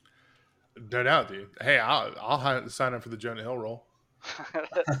Moneyball. No doubt, dude. Hey, I'll sign up for the Jonah Hill role.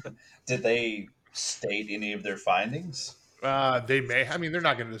 Did they state any of their findings? They may. I mean, they're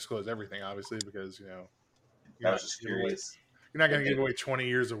not going to disclose everything, obviously, because I was just curious. You're not going to give away 20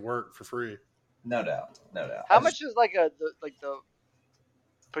 years of work for free. No doubt, no doubt. How much is like the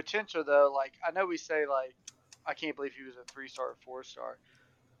potential though? Like I know we say like I can't believe he was a 3-star or 4-star,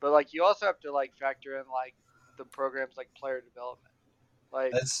 but like you also have to like factor in like the program's like player development.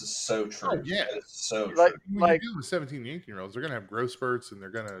 Like that's so true. Oh, yeah, that's so like, true. When you're dealing with 17, 18-year-olds, they're going to have growth spurts, and they're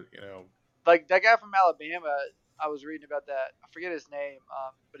going to like that guy from Alabama. I was reading about that. I forget his name,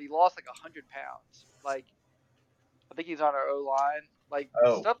 but he lost like 100 pounds. Like I think he's on our O line. Like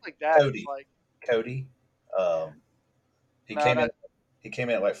stuff like that. Cody. Like Cody. He came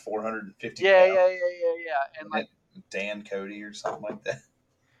in at like 450 Yeah. And like Dan Cody or something like that.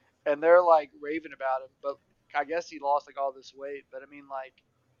 And they're like raving about him, but I guess he lost like all this weight. But I mean, like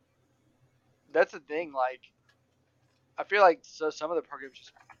that's the thing. Like I feel like some of the programs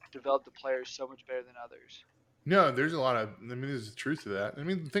just develop the players so much better than others. No, there's a lot of. I mean, there's truth to that. I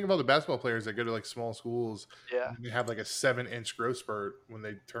mean, think about the basketball players that go to like small schools. Yeah, they have like a 7-inch growth spurt when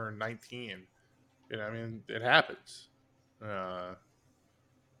they turn 19. I mean, it happens. But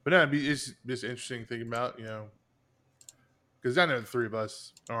no, it's just interesting thinking about because I know the 3 of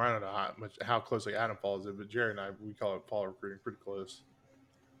us, or I don't know how closely Adam follows it, but Jerry and I, we call it fall recruiting pretty close.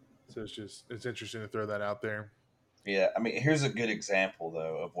 So it's interesting to throw that out there. Yeah, I mean, here's a good example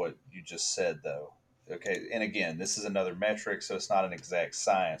though of what you just said though. Okay, and again, this is another metric, so it's not an exact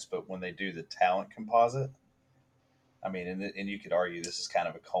science, but when they do the talent composite, I mean, and you could argue this is kind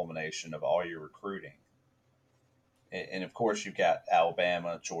of a culmination of all your recruiting. And of course, you've got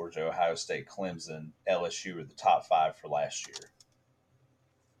Alabama, Georgia, Ohio State, Clemson, LSU are the top 5 for last year.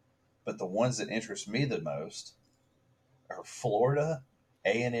 But the ones that interest me the most are Florida,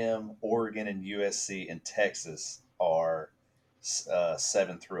 A&M, Oregon, and USC, and Texas are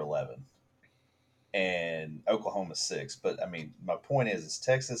 7 through 11, and Oklahoma 6. But I mean, my point is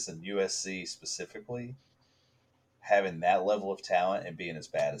Texas and USC specifically having that level of talent and being as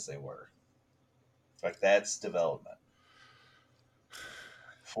bad as they were. Like, that's development.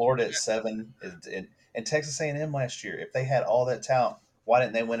 Florida at 7 and Texas A&M last year. If they had all that talent, why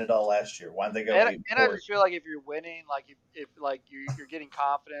didn't they win it all last year? Why didn't they go? And I just feel like if you're winning, like if like you're getting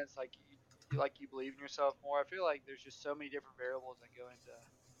confidence, like you believe in yourself more. I feel like there's just so many different variables that go into,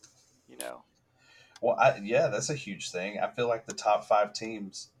 Well, yeah, that's a huge thing. I feel like the top 5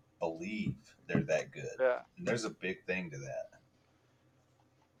 teams believe they're that good. Yeah. And there's a big thing to that.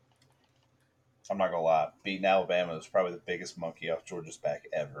 I'm not gonna lie, beating Alabama was probably the biggest monkey off Georgia's back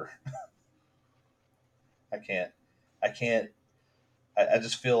ever. I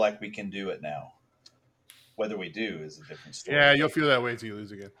just feel like we can do it now. Whether we do is a different story. Yeah, you'll feel that way until you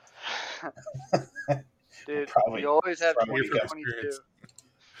lose again. Dude, Probably- you always have probably 2022.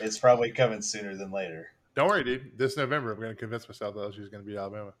 It's probably coming sooner than later. Don't worry, dude. This November, I'm going to convince myself that LSU is going to beat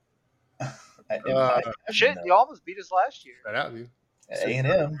Alabama. Shit, you almost beat us last year. Right out, dude.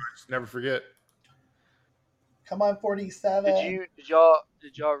 A&M, Just never forget. come on, 47. Did y'all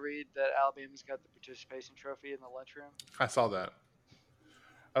read that Alabama's got the participation trophy in the lunchroom? I saw that.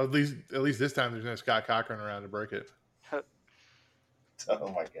 At least this time, there's no Scott Cochran around to break it. Oh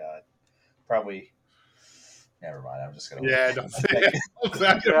my god, probably. Never mind. I'm just gonna. Yeah, don't say it.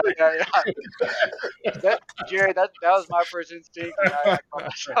 Jerry, that was my first instinct. And I caught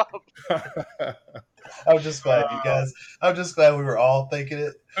myself. I'm just glad you guys. I'm just glad we were all thinking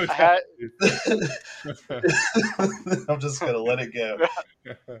it. I'm just gonna let it go.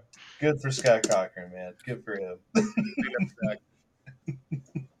 Good for Scott Cochran, man. Good for him.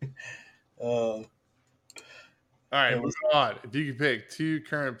 All right, moving on. If you could pick 2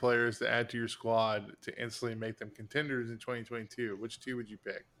 current players to add to your squad to instantly make them contenders in 2022, which 2 would you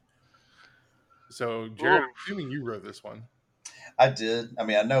pick? So, Jared, I'm assuming you wrote this one. I did. I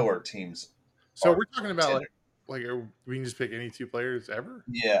mean, I know our teams. So we're talking about like we can just pick any 2 players ever?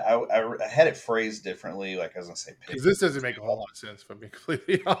 Yeah, I had it phrased differently. Like I was gonna say, because this doesn't make a whole lot of sense. If I'm being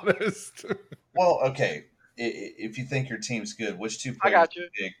completely honest. Well, okay. If you think your team's good, which 2 players I got you.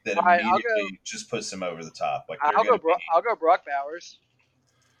 Pick that Right, immediately just puts them over the top? Like I'll go Brock Bowers.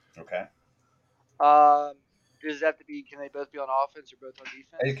 Okay. Does it have to be? Can they both be on offense or both on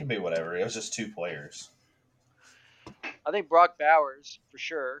defense? It can be whatever. It was just 2 players. I think Brock Bowers for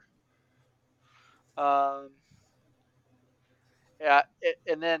sure. Yeah,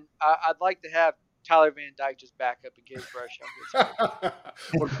 and then I'd like to have Tyler Van Dyke just back up and get fresh.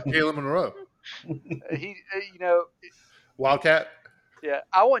 What about Caleb Monroe? Wildcat. Yeah,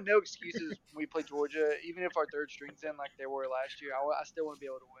 I want no excuses when we play Georgia, even if our third string's in like they were last year. I still want to be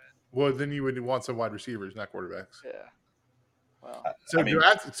able to win. Well, then you would want some wide receivers, not quarterbacks. Yeah. Well, so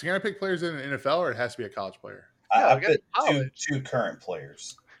can I pick players in the NFL, or it has to be a college player? I put two current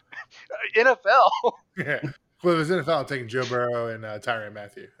players. NFL. Yeah. Well, if it's NFL, I'm taking Joe Burrow and Tyrann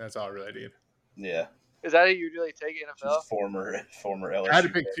Mathieu. That's all I really need. Yeah. Is that who you really take NFL? Just former LSU. I had to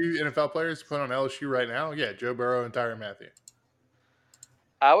pick 2 NFL players to put on LSU right now. Yeah, Joe Burrow and Tyrann Mathieu.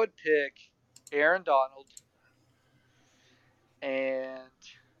 I would pick Aaron Donald and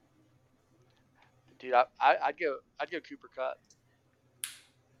dude, I'd go Cooper Kupp.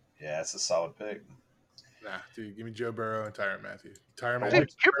 Yeah, that's a solid pick. Nah, dude, give me Joe Burrow and Tyrann Mathieu.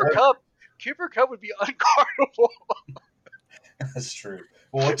 Cooper Kupp would be unguardable. That's true.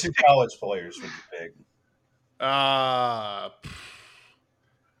 Well, what 2 college players would you pick? I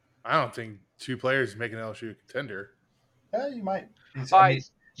don't think 2 players make an LSU contender. Yeah, you might. Here's a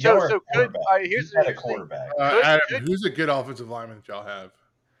quarterback. Adam, who's a good offensive lineman that y'all have?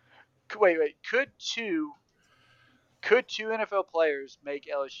 Wait. Could two NFL players make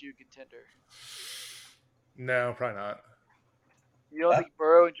LSU contender? No, probably not. You don't think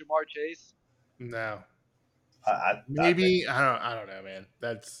Burrow and Jamar Chase? No. Maybe I don't know, man.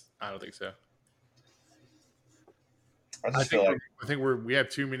 I don't think so. I think we have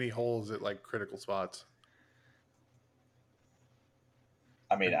too many holes at like critical spots.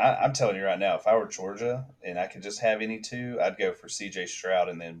 I mean, I'm telling you right now, if I were Georgia and I could just have any 2, I'd go for C.J. Stroud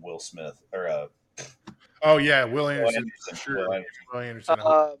and then Will Smith or oh yeah, Will Anderson. Sure. Will Anderson.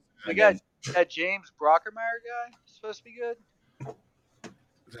 We got that James Brockermeyer guy supposed to be good.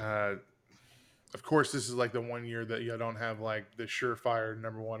 of course, this is like the 1 year that you don't have like the surefire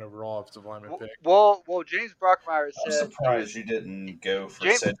number 1 overall offensive lineman pick. Well, James Brockmeyer I'm said surprised you didn't go for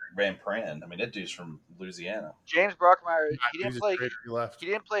James- Cedric Van Pran. I mean, that dude's from Louisiana. James Brockmeyer, he He's didn't a play. traitor, he left. He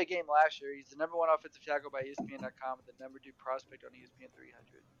didn't play a game last year. He's the number 1 offensive tackle by ESPN.com and the number 2 prospect on ESPN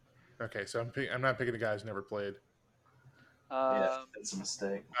 300. Okay, so I'm not picking a guy who's never played. Yeah, that's a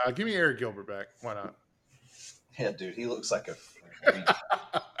mistake. Give me Eric Gilbert back. Why not? Yeah, dude, he looks like a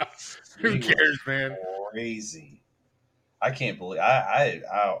Who he cares, looks man? crazy. I can't believe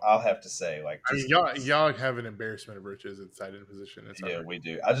I'll have to say, like, I mean, y'all have an embarrassment of riches at tight end position. It's yeah, unreal. we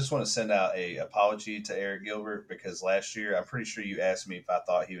do. I just want to send out a apology to Eric Gilbert because last year I'm pretty sure you asked me if I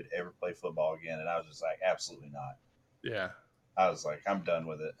thought he would ever play football again, and I was just like, absolutely not. Yeah. I was like, I'm done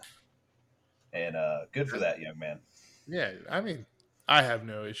with it. And good for that young man. Yeah, I mean, I have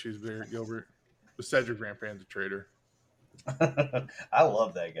no issues with Eric Gilbert. But Cedric Van Pran's a traitor. I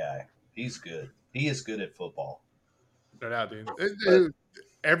love that guy. He's good. He is good at football. No doubt, dude.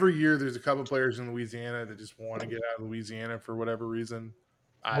 Every year there's a couple players in Louisiana that just want to get out of Louisiana for whatever reason.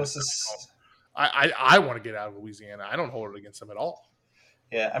 I want to get out of Louisiana. I don't hold it against them at all.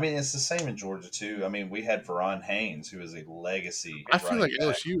 Yeah, I mean, it's the same in Georgia, too. I mean, we had Veron Haynes, who is a legacy. I feel like running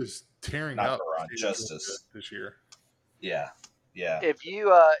back. LSU is tearing Not up Veron, Justice. this year. Yeah, yeah. If you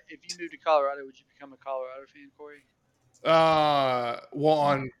moved to Colorado, would you become a Colorado fan, Corey? Well,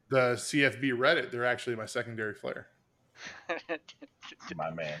 on the CFB Reddit, they're actually my secondary player.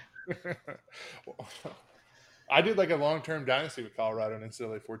 My man. I did like a long-term dynasty with Colorado in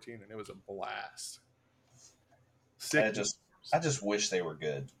NCAA 14, and it was a blast. I just wish they were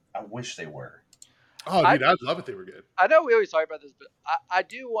good. I wish they were. Oh, dude, I'd love it. They were good. I know we always talk about this, but I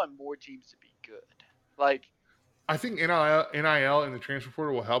do want more teams to be good. Like, I think NIL and the transfer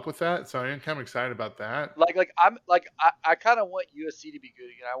portal will help with that, so I am kind of excited about that. I kind of want USC to be good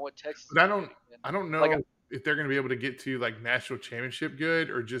again. I want Texas. But to be good again. I don't know if they're going to be able to get to like national championship good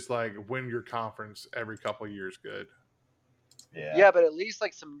or just like win your conference every couple of years good. Yeah, but at least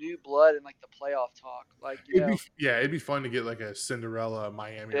like some new blood and like the playoff talk. Like, it'd be fun to get like a Cinderella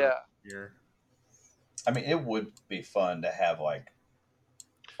Miami year. I mean, it would be fun to have like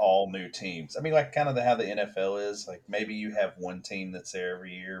all new teams. I mean, like kind of how the NFL is. Like maybe you have one team that's there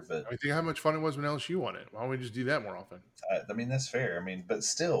every year, but I think how much fun it was when LSU won it. Why don't we just do that more often? I mean, that's fair. I mean, but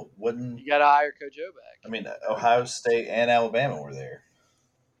still, wouldn't you got to hire Coach O back? I mean, Ohio State and Alabama were there.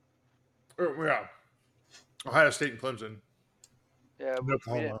 Yeah, Ohio State and Clemson. Yeah, but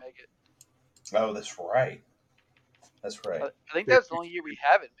we didn't make it. Oh, that's right. That's right. I think that's the only year we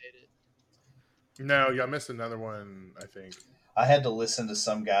haven't made it. No, y'all missed another one, I think. I had to listen to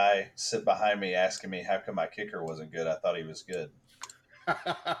some guy sit behind me asking me how come my kicker wasn't good. I thought he was good.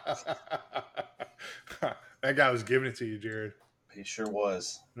 That guy was giving it to you, Jared. He sure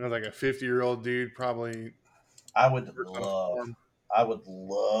was. You know, like a 50-year-old dude, probably. I would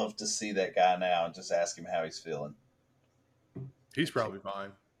love to see that guy now and just ask him how he's feeling. He's probably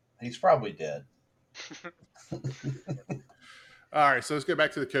fine. He's probably dead. All right, so let's get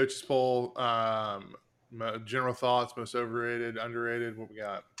back to the coaches poll. General thoughts, most overrated, underrated. What we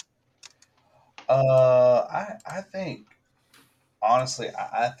got? I think honestly,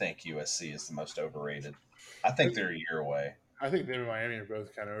 I think USC is the most overrated. I think they're a year away. I think them and Miami are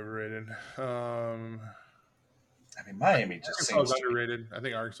both kind of overrated. I mean, Miami just seems underrated. I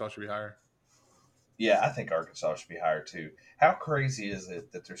think Arkansas should be higher. Yeah, I think Arkansas should be higher too. How crazy is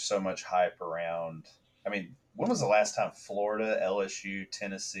it that there's so much hype around? I mean, when was the last time Florida, LSU,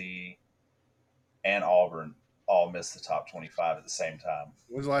 Tennessee, and Auburn all missed the top 25 at the same time?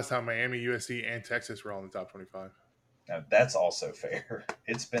 When was the last time Miami, USC, and Texas were all in the top 25? Now, that's also fair.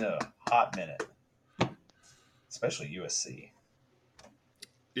 It's been a hot minute, especially USC.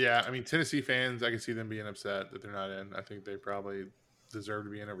 Yeah, I mean, Tennessee fans, I can see them being upset that they're not in. I think they probably deserve to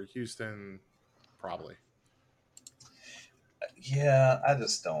be in over Houston, probably. Yeah, I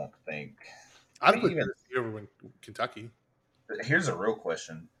just don't think. I'd put Tennessee over Kentucky. Here's a real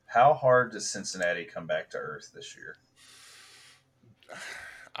question. How hard does Cincinnati come back to earth this year?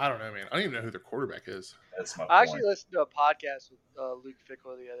 I don't know, man. I don't even know who their quarterback is. That's my point. I actually listened to a podcast with Luke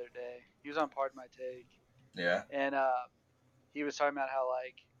Fickle the other day. He was on Pardon My Take. Yeah. And he was talking about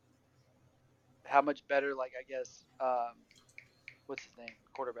how much better, like, I guess, what's his name?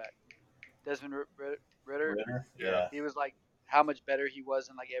 Quarterback. Desmond Ritter? Yeah. He was like, how much better he was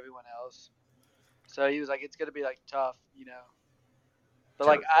than, like, everyone else. So he was like, it's going to be, like, tough, you know. But,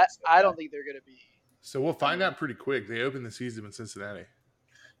 like, I don't think they're going to be. So we'll find out pretty quick. They opened the season in Cincinnati.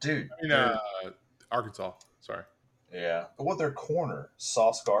 Dude. I mean, Arkansas. Sorry. Yeah. But what their corner,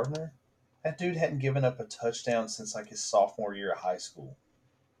 Sauce Gardner, that dude hadn't given up a touchdown since, like, his sophomore year of high school.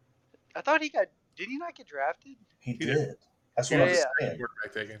 I thought he got Did he not get drafted? He He did. did. That's what Yeah, I'm yeah. saying.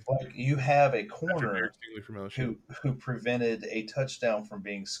 Quarterback taken. Like you have a After corner Derek Stingley from LSU. who prevented a touchdown from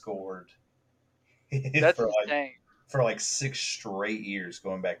being scored That's for insane. like 6 straight years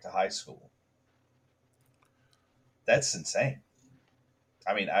going back to high school. That's insane.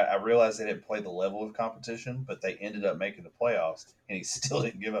 I mean, I realize they didn't play the level of competition, but they ended up making the playoffs, and he still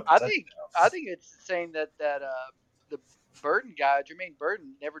didn't give up a I touchdown. think it's insane that the Burton guy, Jermaine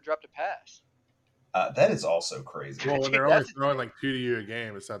Burton, never dropped a pass. That is also crazy. Well, when Dude, they're only that's throwing like 2 to you a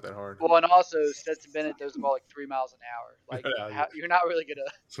game, it's not that hard. Well, and also Stetson Bennett throws the ball like 3 miles an hour. Like Yeah. you're not really gonna.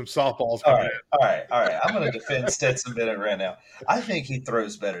 Some softballs All coming right. I'm going to defend Stetson Bennett right now. I think he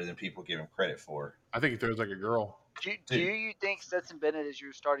throws better than people give him credit for. I think he throws like a girl. Do you think Stetson Bennett is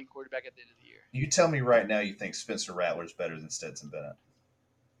your starting quarterback at the end of the year? You tell me right now you think Spencer Rattler's better than Stetson Bennett.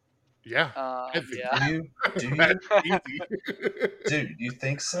 Yeah. Yeah. Do you? That's easy. Dude, you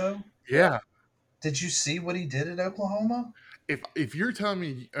think so? Yeah. Did you see what he did at Oklahoma? If you're telling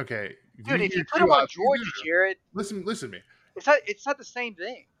me, okay, Dude, if you hear put two him on options- Georgia, no. Jared, Listen to me. it's not the same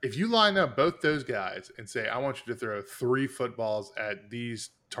thing. If you line up both those guys and say, I want you to throw 3 footballs at these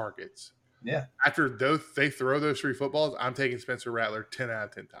targets, Yeah. after they throw those 3 footballs, I'm taking Spencer Rattler 10 out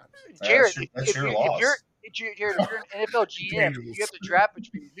of 10 times. Jared, That's your loss. If you're an NFL GM, you have to draft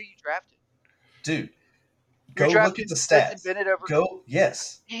between who you drafted. Dude, You go look drafted at the Stetson stats. Bennett over. He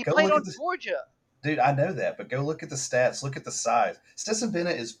He played on Georgia. Dude, I know that, but go look at the stats. Look at the size. Stetson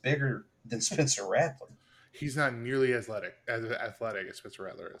Bennett is bigger than Spencer Rattler. He's not nearly as athletic as Spencer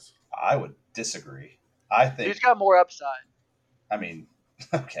Rattler is. I would disagree. I think. He's got more upside. I mean,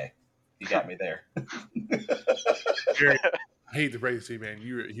 okay, you got me there. Jared, I hate to break it to you, man.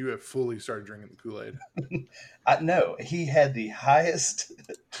 You have fully started drinking the Kool-Aid. No, he had the highest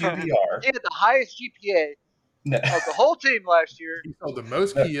QBR. He had the highest GPA No, of the whole team last year. He sold the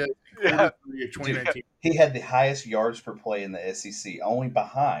most No. Kia in Yeah. quarter 3 of 2019. he had the highest yards per play in the SEC, only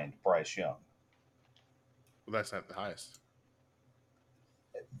behind Bryce Young. Well, that's not the highest.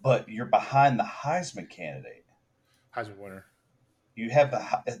 But you're behind the Heisman candidate. Heisman winner. You have the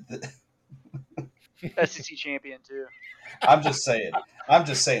SEC champion too. I'm just saying.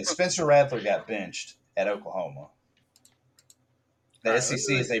 Spencer Rattler got benched at Oklahoma. The All right,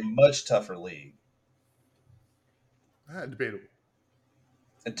 SEC is a much tougher league. Debatable.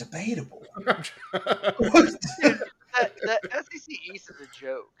 Debatable. The SEC East is a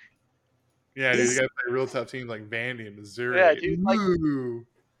joke. Yeah, dude, you got to play real tough teams like Vandy and Missouri. Yeah, dude, like- Ooh.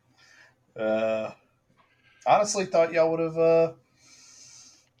 Honestly, thought y'all would have.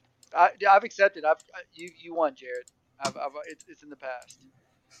 I've accepted. You won, Jared. It's in the past.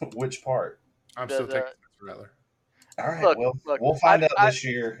 Which part? I'm The- still the- taking Spencer Rattler. All right. Look, We'll find out I- this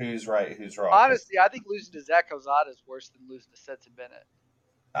year who's right, who's wrong. Honestly, I think losing to Zach Calzada is worse than losing to Stetson Bennett.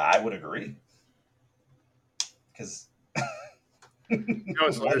 I would agree. Because You know,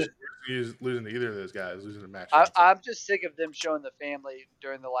 it's losing to either of those guys, losing to Max. I'm just sick of them showing the family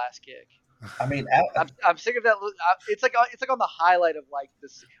during the last kick. I mean, I'm sick of that. It's like on the highlight of like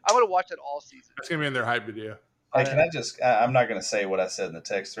this. I'm gonna watch that all season. That's gonna be in their hype video. hey, can I just? I'm not going to say what I said in the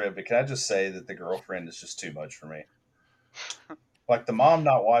text thread, but can I just say that the girlfriend is just too much for me. Like the mom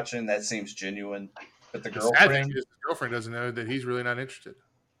not watching, that seems genuine, but the The sad thing girlfriend. is his girlfriend doesn't know that he's really not interested.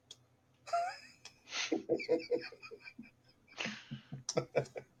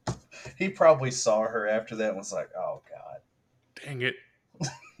 He probably saw her after that and was like, "Oh God, Dang it,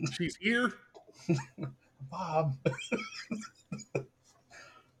 she's here." Bob."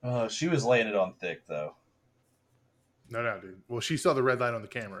 She was laying it on thick, though. No, dude. Well, she saw the red light on the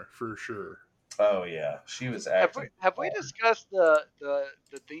camera for sure. Oh yeah, she was Have acting. we discussed the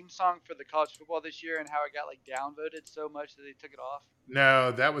theme song for the college football this year and how it got like downvoted so much that they took it off?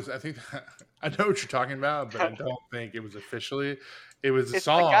 No, that was. I think I know what you're talking about, but I don't think it was officially. It was a It's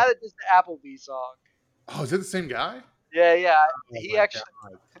song. the guy that does the Applebee song. Oh, is it the same guy? Yeah. Oh, He my actually,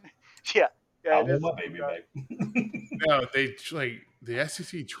 God. yeah. I it is want my the baby same guy. back. No, they like the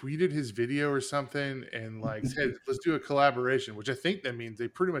SEC tweeted his video or something and like said, "Let's do a collaboration," which I think that means they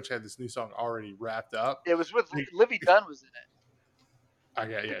pretty much had this new song already wrapped up. It was with Livy Dunn was in it. I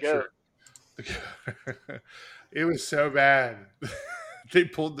got yeah, goat. sure. It was so bad. They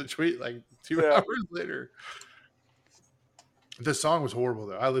pulled the tweet like 2 Yeah. hours later. The song was horrible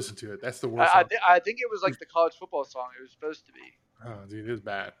though. I listened to it. That's the worst. Song. I think it was like the college football song. It was supposed to be. Oh, dude, it was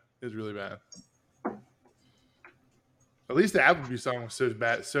bad. It was really bad. At least the Applebee song was so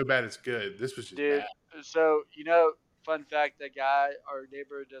bad it's good. This was just Dude, bad. so fun fact, that guy, our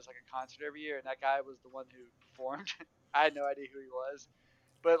neighbor, does like a concert every year, and that guy was the one who performed. I had no idea who he was,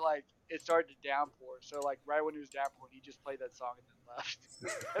 but like it started to downpour. So like right when it was downpouring, he just played that song and then left.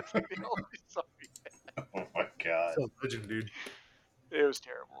 That's like the only song he God. Still a legend, dude. It was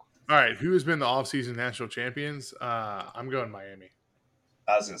terrible. All right, who has been the offseason national champions? I'm going Miami.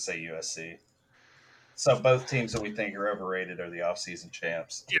 I was going to say USC. So both teams that we think are overrated are the offseason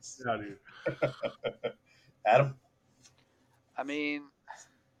champs. Yeah, dude. Adam? I mean,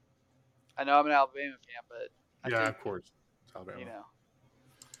 I know I'm an Alabama fan, but I Yeah, think, of course. It's Alabama. you know,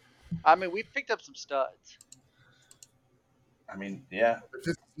 I mean, we picked up some studs. I mean, yeah.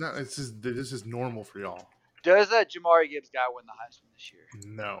 This is normal for y'all. Does that Jamari Gibbs guy win the Heisman this year?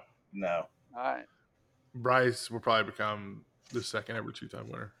 No. No. All right. Bryce will probably become the second ever 2-time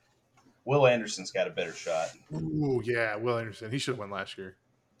winner. Will Anderson's got a better shot. Ooh, yeah, Will Anderson. He should have won last year.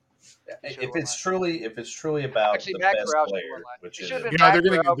 If it's truly about Actually, the Matt best Corral player, won last- which it is should've been Yeah, Matt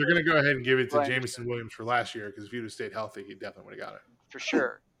they're Corral gonna go ahead and give it to Will Jameson Anderson. Williams for last year because if he'd have stayed healthy, he definitely would have got it. for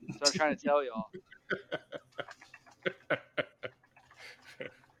sure. That's what I'm trying to tell y'all.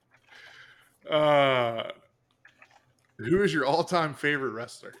 Who is your all-time favorite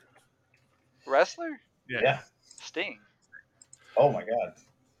wrestler? Wrestler? yeah. Sting. Oh my God.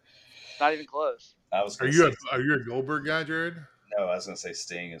 Not even close. I was. Are Gonna you say, a Goldberg guy, Jared? No, I was going to say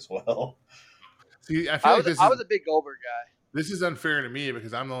Sting as well. See, I feel I like was a big Goldberg guy. this is unfair to me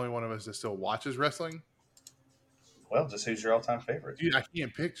because I'm the only one of us that still watches wrestling. Well, just who's your all-time favorite? Dude, I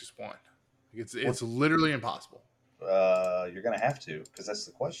can't pick just one. It's literally impossible. You're going to have to because that's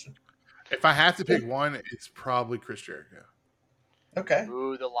the question. If I have to pick one, it's probably Chris Jericho. Okay.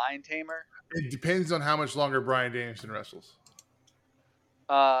 Ooh, the Lion Tamer. It depends on how much longer Bryan Danielson wrestles.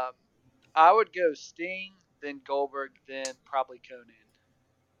 I would go Sting, then Goldberg, then probably Conan.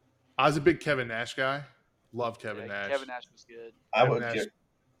 I was a big Kevin Nash guy. Love Kevin Yeah, Nash. Kevin Nash was good. I would Nash. go.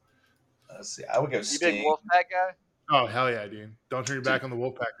 Let's see. I would go You Sting. big Wolfpack guy? Oh, hell yeah, dude. Don't turn your back on the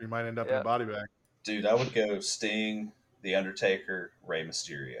Wolfpack or you might end up in Yeah. a body bag. Dude, I would go Sting, The Undertaker, Rey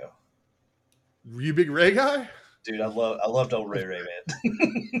Mysterio. Were you a big Ray guy? Dude, I loved old Ray man.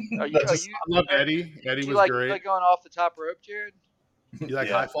 Are you, That's are just- you, I love Eddie. Eddie you was like, great. you like going off the top rope, Jared? You like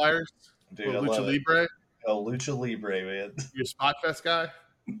Yeah. high flyers? Dude, I Lucha love it. Libre? Oh, Lucha Libre, man. You a Spot Fest guy?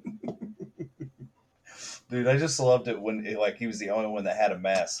 Dude, I just loved it when he was the only one that had a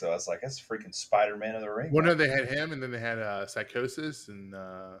mask. So I was like, that's freaking Spider-Man of the ring. Well, no, they had him, and then they had Psychosis and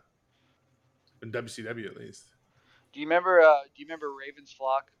in WCW at least. Do you remember Raven's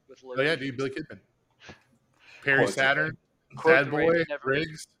Flock with Oh Logan? yeah, dude, Billy Kidman, Perry course. Saturn, Quote Sad the Boy, Raven never-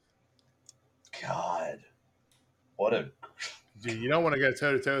 Riggs. God. What a... Dude, you don't want to go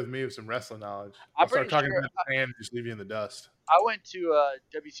toe to toe with me with some wrestling knowledge. I'm I'll start pretty talking sure about the fan and just leave you in the dust. I went to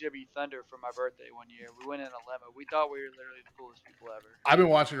WCW Thunder for my birthday one year. We went in a limo. We thought we were literally the coolest people ever, I've been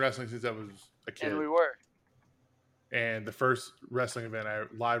watching wrestling since I was a kid, and we were. and the first live wrestling event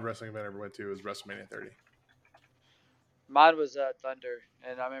I ever went to was WrestleMania 30. Mine was Thunder,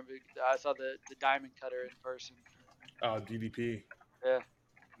 and I remember I saw the Diamond Cutter in person. Oh, DDP. Yeah.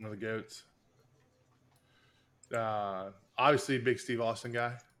 One of the goats. Obviously, big Steve Austin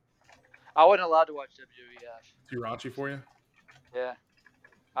guy. I wasn't allowed to watch WWF. Too raunchy for you? Yeah,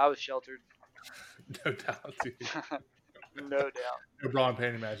 I was sheltered, No doubt, dude. no doubt. No bra and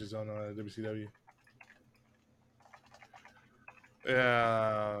panty matches on WCW.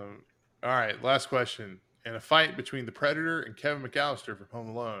 All right, last question. In a fight between the Predator and Kevin McAllister from Home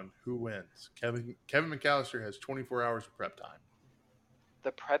Alone, who wins? Kevin McAllister has 24 hours of prep time.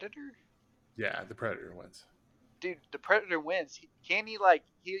 The Predator, Yeah, the Predator wins. dude. The Predator wins. Can he like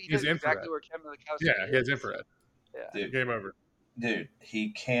he He's knows exactly infrared. where Kevin McAllister Yeah, he has is. infrared. Yeah. Dude, Game over. dude, he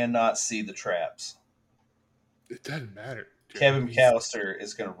cannot see the traps. It doesn't matter. dude. Kevin He's- McAllister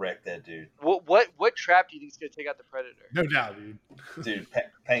is going to wreck that dude. What trap do you think is gonna take out the Predator? No doubt, dude. Dude,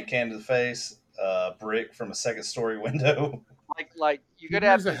 paint can to the face, brick from a second-story window. Like you He gotta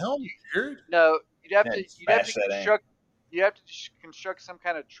have wears a to. helmet, Jared. No, you'd have Yeah, to. You'd have to smash that construct. You have to construct some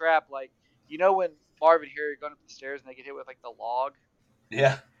kind of trap, like when Marvin and Harry are going up the stairs and they get hit with like the log.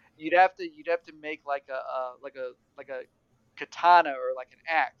 Yeah. You'd have to make like a katana or like an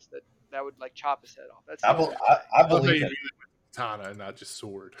axe that would like chop his head off. That's I how- believe I love that you it. mean it with katana and not just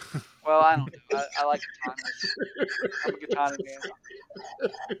sword. well, I don't know. I like katanas. I'm a katana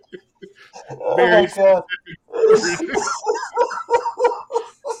man. Oh, Very my God.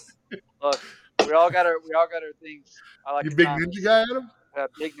 Look, we all got our things. I like You big katanas. ninja guy, Adam?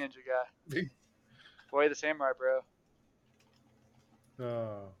 Big ninja guy. Big- Boy, the samurai, bro.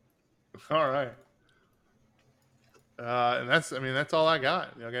 Oh, all right. And that's all I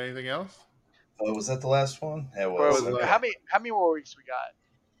got. Y'all got anything else? Oh, was that the last one? It Bro, was. Well, Okay. how many more weeks we got?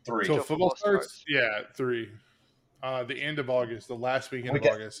 3. So Till football football starts? Yeah, 3. The end of August, the last weekend We of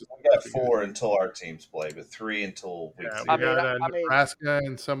got- August. We got 4 until our teams play, but 3 until week Yeah, 0. we got I mean- Nebraska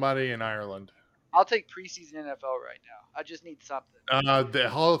and somebody in Ireland. I'll take preseason NFL right now. I just need something. The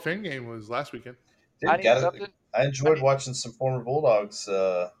Hall of Fame game was last weekend. I Dude, need something. I enjoyed need- watching some former Bulldogs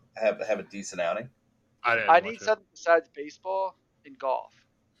have a decent outing. I need something besides baseball and golf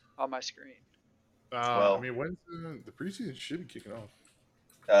on my screen. Well- I mean, when's the preseason should be kicking off?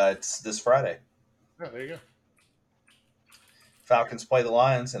 It's this Friday. Yeah, there you go. Falcons play the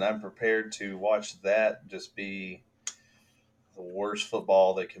Lions, and I'm prepared to watch that just be the worst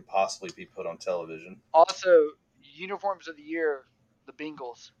football that can possibly be put on television. Also, uniforms of the year, the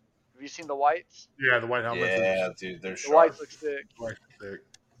Bengals. Have you seen the whites? Yeah, the white helmets. Yeah, dude, they're The sharp. whites look sick.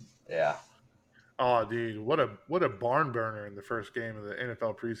 Yeah. Oh, dude, what a barn burner in the first game of the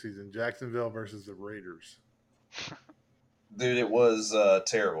NFL preseason. Jacksonville versus the Raiders. Dude, it was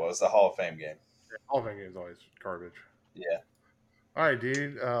terrible. It was the Hall of Fame game. Hall of Fame game is always garbage. Yeah. All right,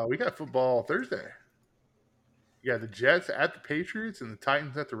 dude. We got football Thursday. You got the Jets at the Patriots and the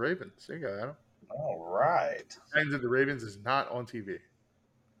Titans at the Ravens. There you go, Adam. All right. Titans at the Ravens is not on TV.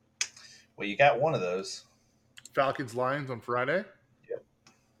 Well, you got one of those. Falcons Lions on Friday.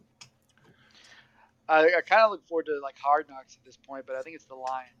 I kind of look forward to like Hard Knocks at this point, but I think it's the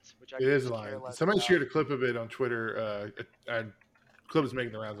Lions, which I It is could the care Lions. less Somebody about. shared a clip of it on Twitter. Clip is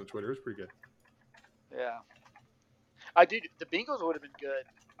making the rounds on Twitter. It's pretty good. Yeah, the Bengals would have been good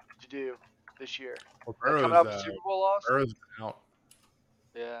to do this year. Well, Like, coming off a Super Bowl loss. Burrow's been out.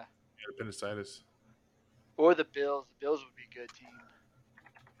 Yeah, He had appendicitis. or the Bills. The Bills would be a good team.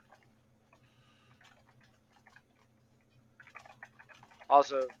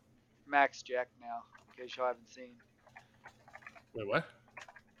 Also, Max Jack now, in case y'all haven't seen. Wait, what?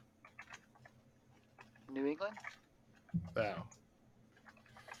 New England? Oh.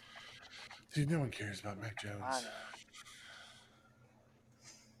 Dude, no one cares about Mac Jones. I know.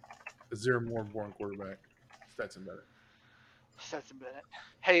 Is there a more boring quarterback? Stetson Bennett. Stetson Bennett.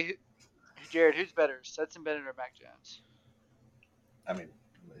 Hey, Jared, who's better, Stetson Bennett or Mac Jones? I mean,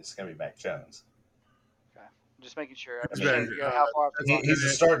 it's going to be Mac Jones. I'm just making sure. Who's I just need better? to know how far off the rocker. He's a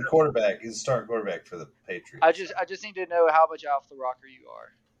starting quarterback. He's a starting quarterback for the Patriots. I just need to know how much off the rocker you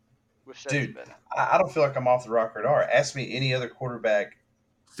are with Stetson Dude, Bennett. I don't feel like I'm off the rocker at all. Ask me any other quarterback.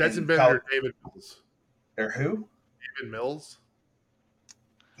 Stetson In Bennett college. or David Mills? Or who? David Mills?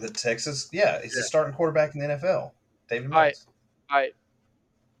 The Texas? Yeah, he's a starting quarterback in the NFL. David Mills. All right.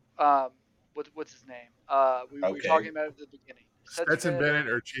 All right. What's his name? We were Okay. talking about it at the beginning. Stetson Bennett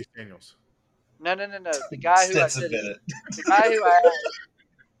or Chase Daniels? No. The guy who Stetson I said Bennett. the guy who I asked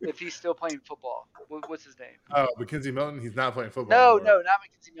if he's still playing football. What's his name? Oh, Mackenzie Milton. He's not playing football. No, anymore. not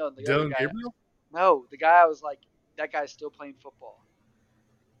Mackenzie Milton. The other Dylan guy. Gabriel? No, the guy I was like, that guy's still playing football.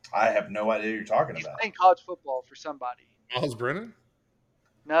 I have no idea who you're talking He's about. playing college football for somebody. Miles Brennan?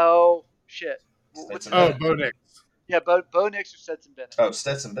 No, shit. What's Stetson his Oh, name? Bennett. Bo Nix. Yeah, Bo Nix or Stetson Bennett. Oh,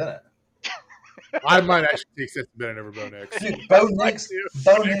 Stetson Bennett. I might actually take Stetson Bennett over Bo Nix. Dude, Bo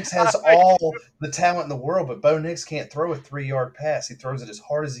Nix has all the talent in the world, but Bo Nix can't throw a 3-yard pass. He throws it as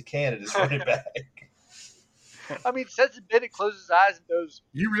hard as he can at his running back. I mean, Stetson Bennett closes his eyes and goes,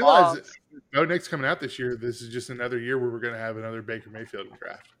 You realize that bombs. Bo Nix coming out this year, this is just another year where we're going to have another Baker Mayfield in the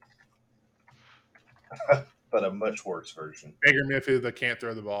draft. But a much worse version. Baker Mayfield that can't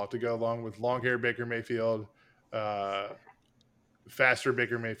throw the ball to go along with long hair Baker Mayfield, faster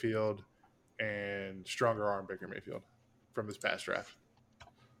Baker Mayfield, and stronger arm Baker Mayfield from this past draft.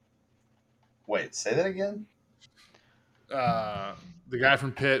 Wait, say that again? The guy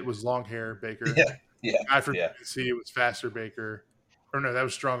from Pitt was long hair Baker. Yeah. The guy from Yeah. Tennessee was faster Baker. Or no, that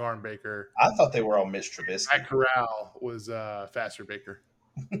was strong arm Baker. I thought they were all Mitch Trubisky. Matt Corral was faster Baker.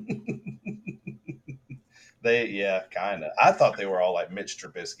 Kind of. I thought they were all like Mitch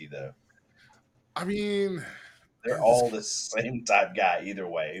Trubisky, though. I mean, They're all the same type guy, either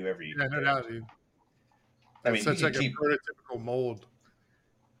way, whoever you yeah, no pick. doubt, dude. I That's mean, such you like can keep. a prototypical mold.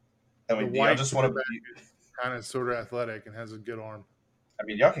 I mean, the y'all white just want to. quarterback. Kind of sort of athletic and has a good arm. I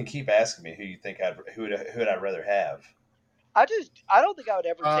mean, y'all can keep asking me who you think who would I rather have. I don't think I would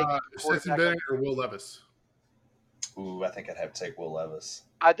ever take a Stetson quarterback. Bennett or Will Levis? Ooh, I think I'd have to take Will Levis.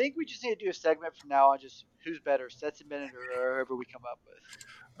 I think we just need to do a segment from now on, just who's better, Stetson Bennett or whoever we come up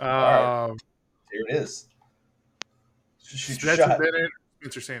with. Um, Here it is. Shoot your Stetson shot. Bennett or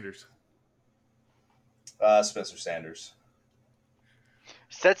Spencer Sanders? Spencer Sanders.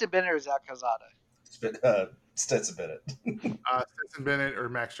 Stetson Bennett or Zach Calzada? Stetson Bennett. Stetson Bennett or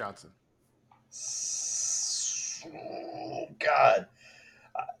Max Johnson? Oh, God.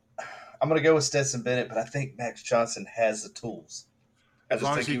 I'm going to go with Stetson Bennett, but I think Max Johnson has the tools. I As just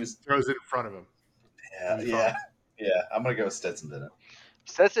long think as he was. throws it in front of him. Yeah. I'm going to go with Stetson Bennett.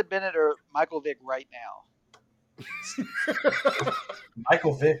 Stetson Bennett or Michael Vick right now?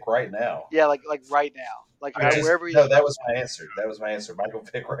 Michael Vick right now. Yeah, like right now, like wherever he's that was my answer. That was my answer. Michael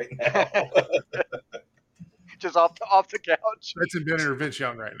Vick right now. just off the couch. Stetson Bennett or Vince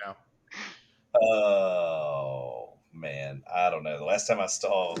Young right now. Oh man, I don't know. The last time I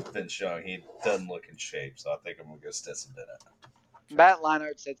saw Vince Young, he doesn't look in shape, so I think I'm gonna go Stetson Bennett. Matt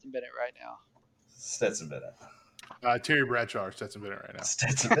Leinart, Stetson Bennett right now. Stetson Bennett. Terry Bradshaw or Stetson Bennett right now.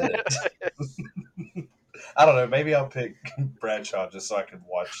 Stetson Bennett. I don't know. Maybe I'll pick Bradshaw just so I can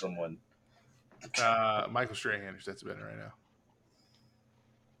watch someone. Michael Strahan or Stetson Bennett right now.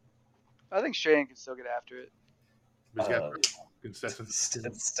 I think Strahan can still get after it. But he's got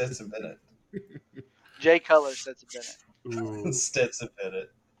Stetson. Stetson Bennett. Jay Cutler, Stetson Bennett. Ooh. Stetson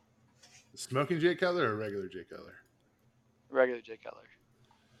Bennett. Smoking Jay Cutler or regular Jay Cutler? Regular Jay Cutler.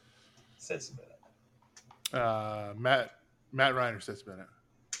 Stetson Bennett. Matt Ryan or Stetson Bennett?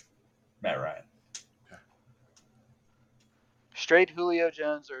 Matt Ryan. Okay. Straight Julio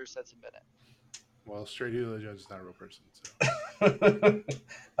Jones or Stetson Bennett? Well, straight Julio Jones is not a real person. So.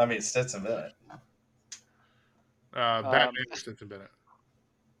 I mean, Stetson Bennett. Batman or Stetson Bennett?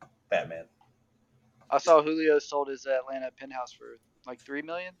 Batman. I saw Julio sold his Atlanta penthouse for like $3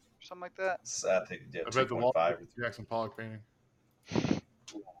 million or something like that. I think I bet the wall 2.5. Jackson Pollock painting.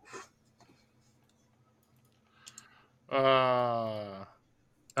 All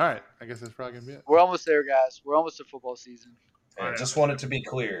right, I guess that's probably gonna be it. We're almost there, guys. We're almost to football season. I just want it to be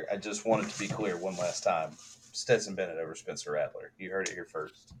clear. One last time. Stetson Bennett over Spencer Rattler. You heard it here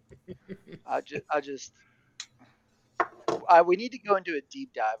first. We need to go into a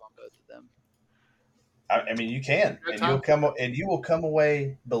deep dive on both of them. I mean, you can, and you will come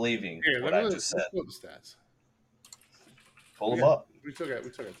away believing what I just said. Pull the stats. Pull them up. We still got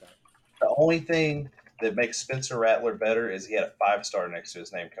time. The only thing that makes Spencer Rattler better is he had a 5-star next to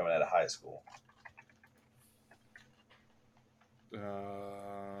his name coming out of high school.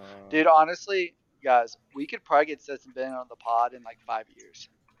 Dude, honestly, guys, we could probably get Stetson Bennett on the pod in like 5 years.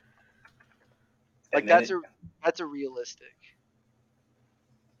 Like that's a realistic.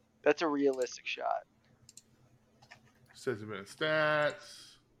 That's a realistic shot. Stetson Bennett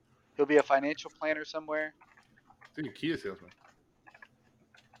stats. He'll be a financial planner somewhere. I think a Kia salesman.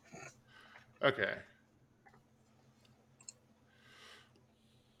 Okay.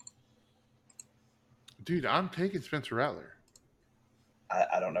 Dude, I'm taking Spencer Rattler.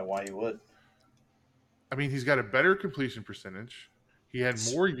 I don't know why you would. I mean, he's got a better completion percentage. He had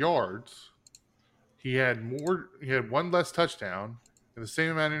more yards. He had one less touchdown and the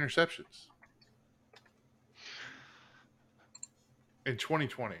same amount of interceptions in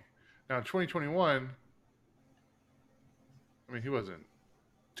 2020. Now in 2021, I mean, he wasn't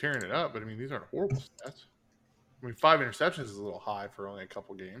tearing it up, but I mean, these aren't horrible stats. I mean, 5 interceptions is a little high for only a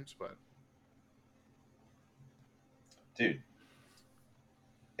couple games, but dude,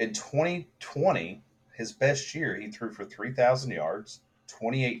 in 2020, his best year, he threw for 3,000 yards,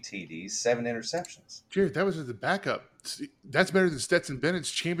 28 TDs, 7 interceptions. Jared, that was as a backup. That's better than Stetson Bennett's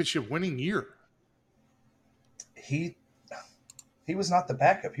championship winning year. He was not the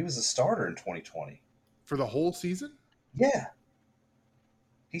backup. He was a starter in 2020. For the whole season? Yeah.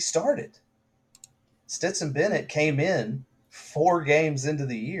 He started. Stetson Bennett came in 4 games into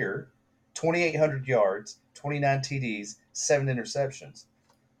the year, 2,800 yards, 29 TDs, 7 interceptions.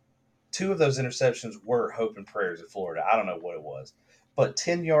 2 of those interceptions were hope and prayers at Florida. I don't know what it was. But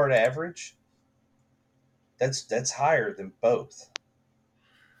 10-yard average, that's higher than both.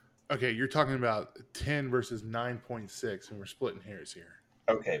 Okay, you're talking about 10 versus 9.6, and we're splitting hairs here.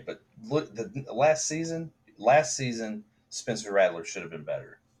 Okay, but look, the last season, Spencer Rattler should have been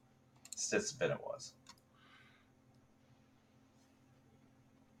better. Stetson Bennett was.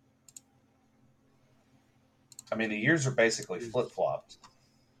 I mean, the years are basically flip-flopped.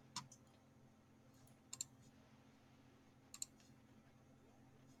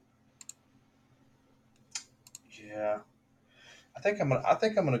 Yeah, I think I'm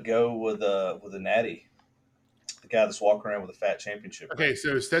gonna go with a natty, the guy that's walking around with a fat championship. Okay,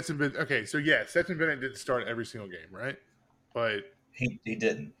 so Stetson Bennett. Okay, so yeah, Stetson Bennett didn't start every single game, right? But he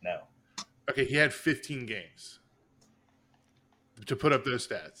didn't. No. Okay, he had 15 games to put up those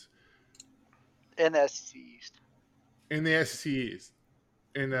stats in the SEC East. In the SEC East,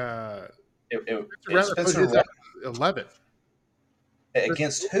 Spencer 11.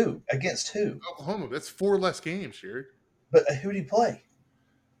 Against who? Against who? Oklahoma. That's 4 less games, Jared. But who did he play?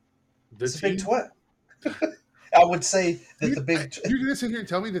 The Big 12. I would say that the Big. You're going to sit here and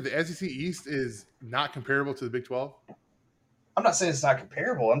tell me that the SEC East is not comparable to the Big 12? I'm not saying it's not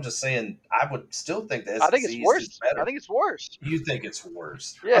comparable. I'm just saying I would still think the I think SEC it's is worse. just better. I think it's worse. You think it's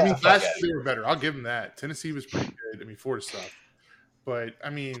worse? Yeah. I mean, Fuck last outta year they were better. I'll give them that. Tennessee was pretty good. I mean, Florida sucked. But, I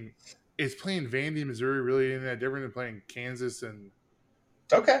mean, is playing Vandy, Missouri really any that different than playing Kansas and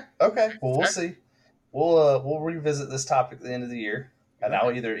Okay. Well, we'll see. We'll revisit this topic at the end of the year, and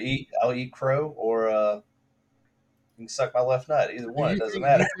I'll eat crow or you can suck my left nut. Either one, it doesn't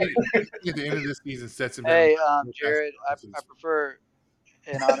matter. You think at the end of this season, Stetson Hey, Bennett Jared, I prefer,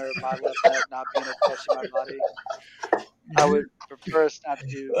 in honor of my left nut not being attached to my body, I would prefer us not to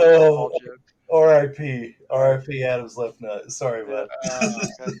do all jokes. R.I.P. Adam's left nut. Sorry, bud.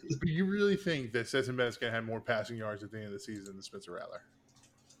 Okay. Do you really think that Stetson Bennett's going to have more passing yards at the end of the season than Spencer Rattler?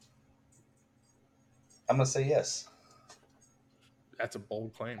 I'm gonna say yes. That's a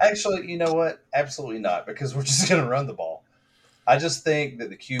bold claim. Actually, you know what? Absolutely not, because we're just gonna run the ball. I just think that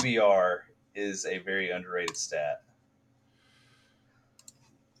the QBR is a very underrated stat.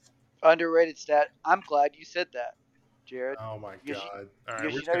 Underrated stat. I'm glad you said that, Jared. Oh my Because god! All right, because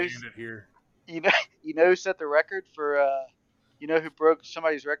we're just going to end it here. You know who set the record for you know who broke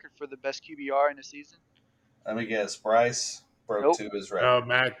somebody's record for the best QBR in a season? Let me guess. Bryce broke Nope. to his record. Oh,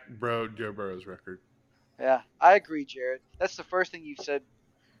 Matt broke Joe Burrow's record. Yeah, I agree, Jared. That's the first thing you've said.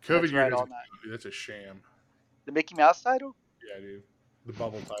 COVID That's year right all doesn't night. count, dude. That's a sham. The Mickey Mouse title? Yeah, dude. The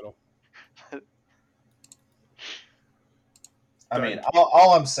bubble title. I mean,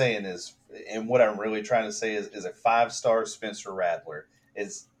 all I'm saying is, and what I'm really trying to say is a 5-star Spencer Rattler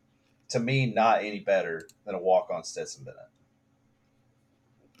is, to me, not any better than a walk-on Stetson Bennett.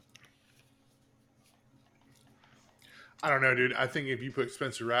 I don't know, dude. I think if you put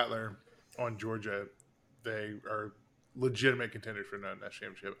Spencer Rattler on Georgia, they are legitimate contenders for another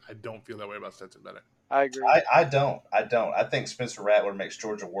national championship. I don't feel that way about Stetson Bennett. I agree. I don't. I think Spencer Rattler makes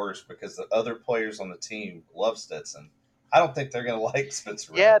Georgia worse because the other players on the team love Stetson. I don't think they're going to like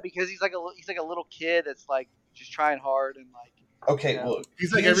Spencer Rattler. Yeah, because he's like a little kid that's like just trying hard and like. Okay, you know. look.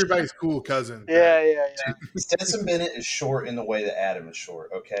 He's like everybody's cool cousin. Yeah. Stetson Bennett is short in the way that Adam is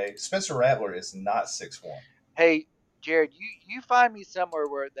short, okay? Spencer Rattler is not 6'1". Hey, Jared, you find me somewhere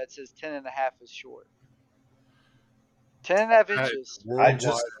where that says 10.5 is short. 10.5 inches.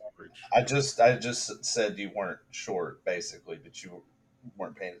 I just said you weren't short, basically, but you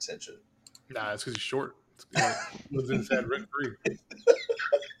weren't paying attention. Nah, it's because he's short. Lives in his head rent free.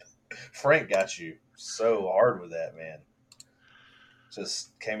 Frank got you so hard with that, man.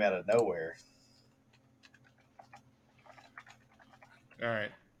 Just came out of nowhere. All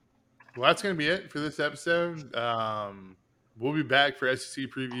right. Well, that's going to be it for this episode. We'll be back for SEC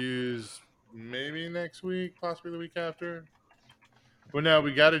previews maybe next week, possibly the week after. Well, no,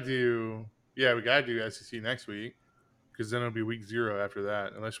 we got to do SEC next week because then it'll be week 0 after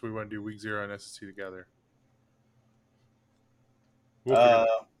that, unless we want to do week 0 and SEC together. Yeah,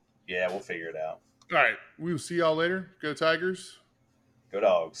 we'll figure it out. All right. We'll see y'all later. Go Tigers. Go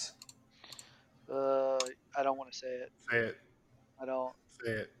Dogs. I don't want to say it. Say it. I don't.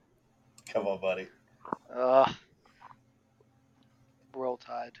 Say it. Come on, buddy. Roll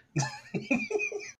Tide.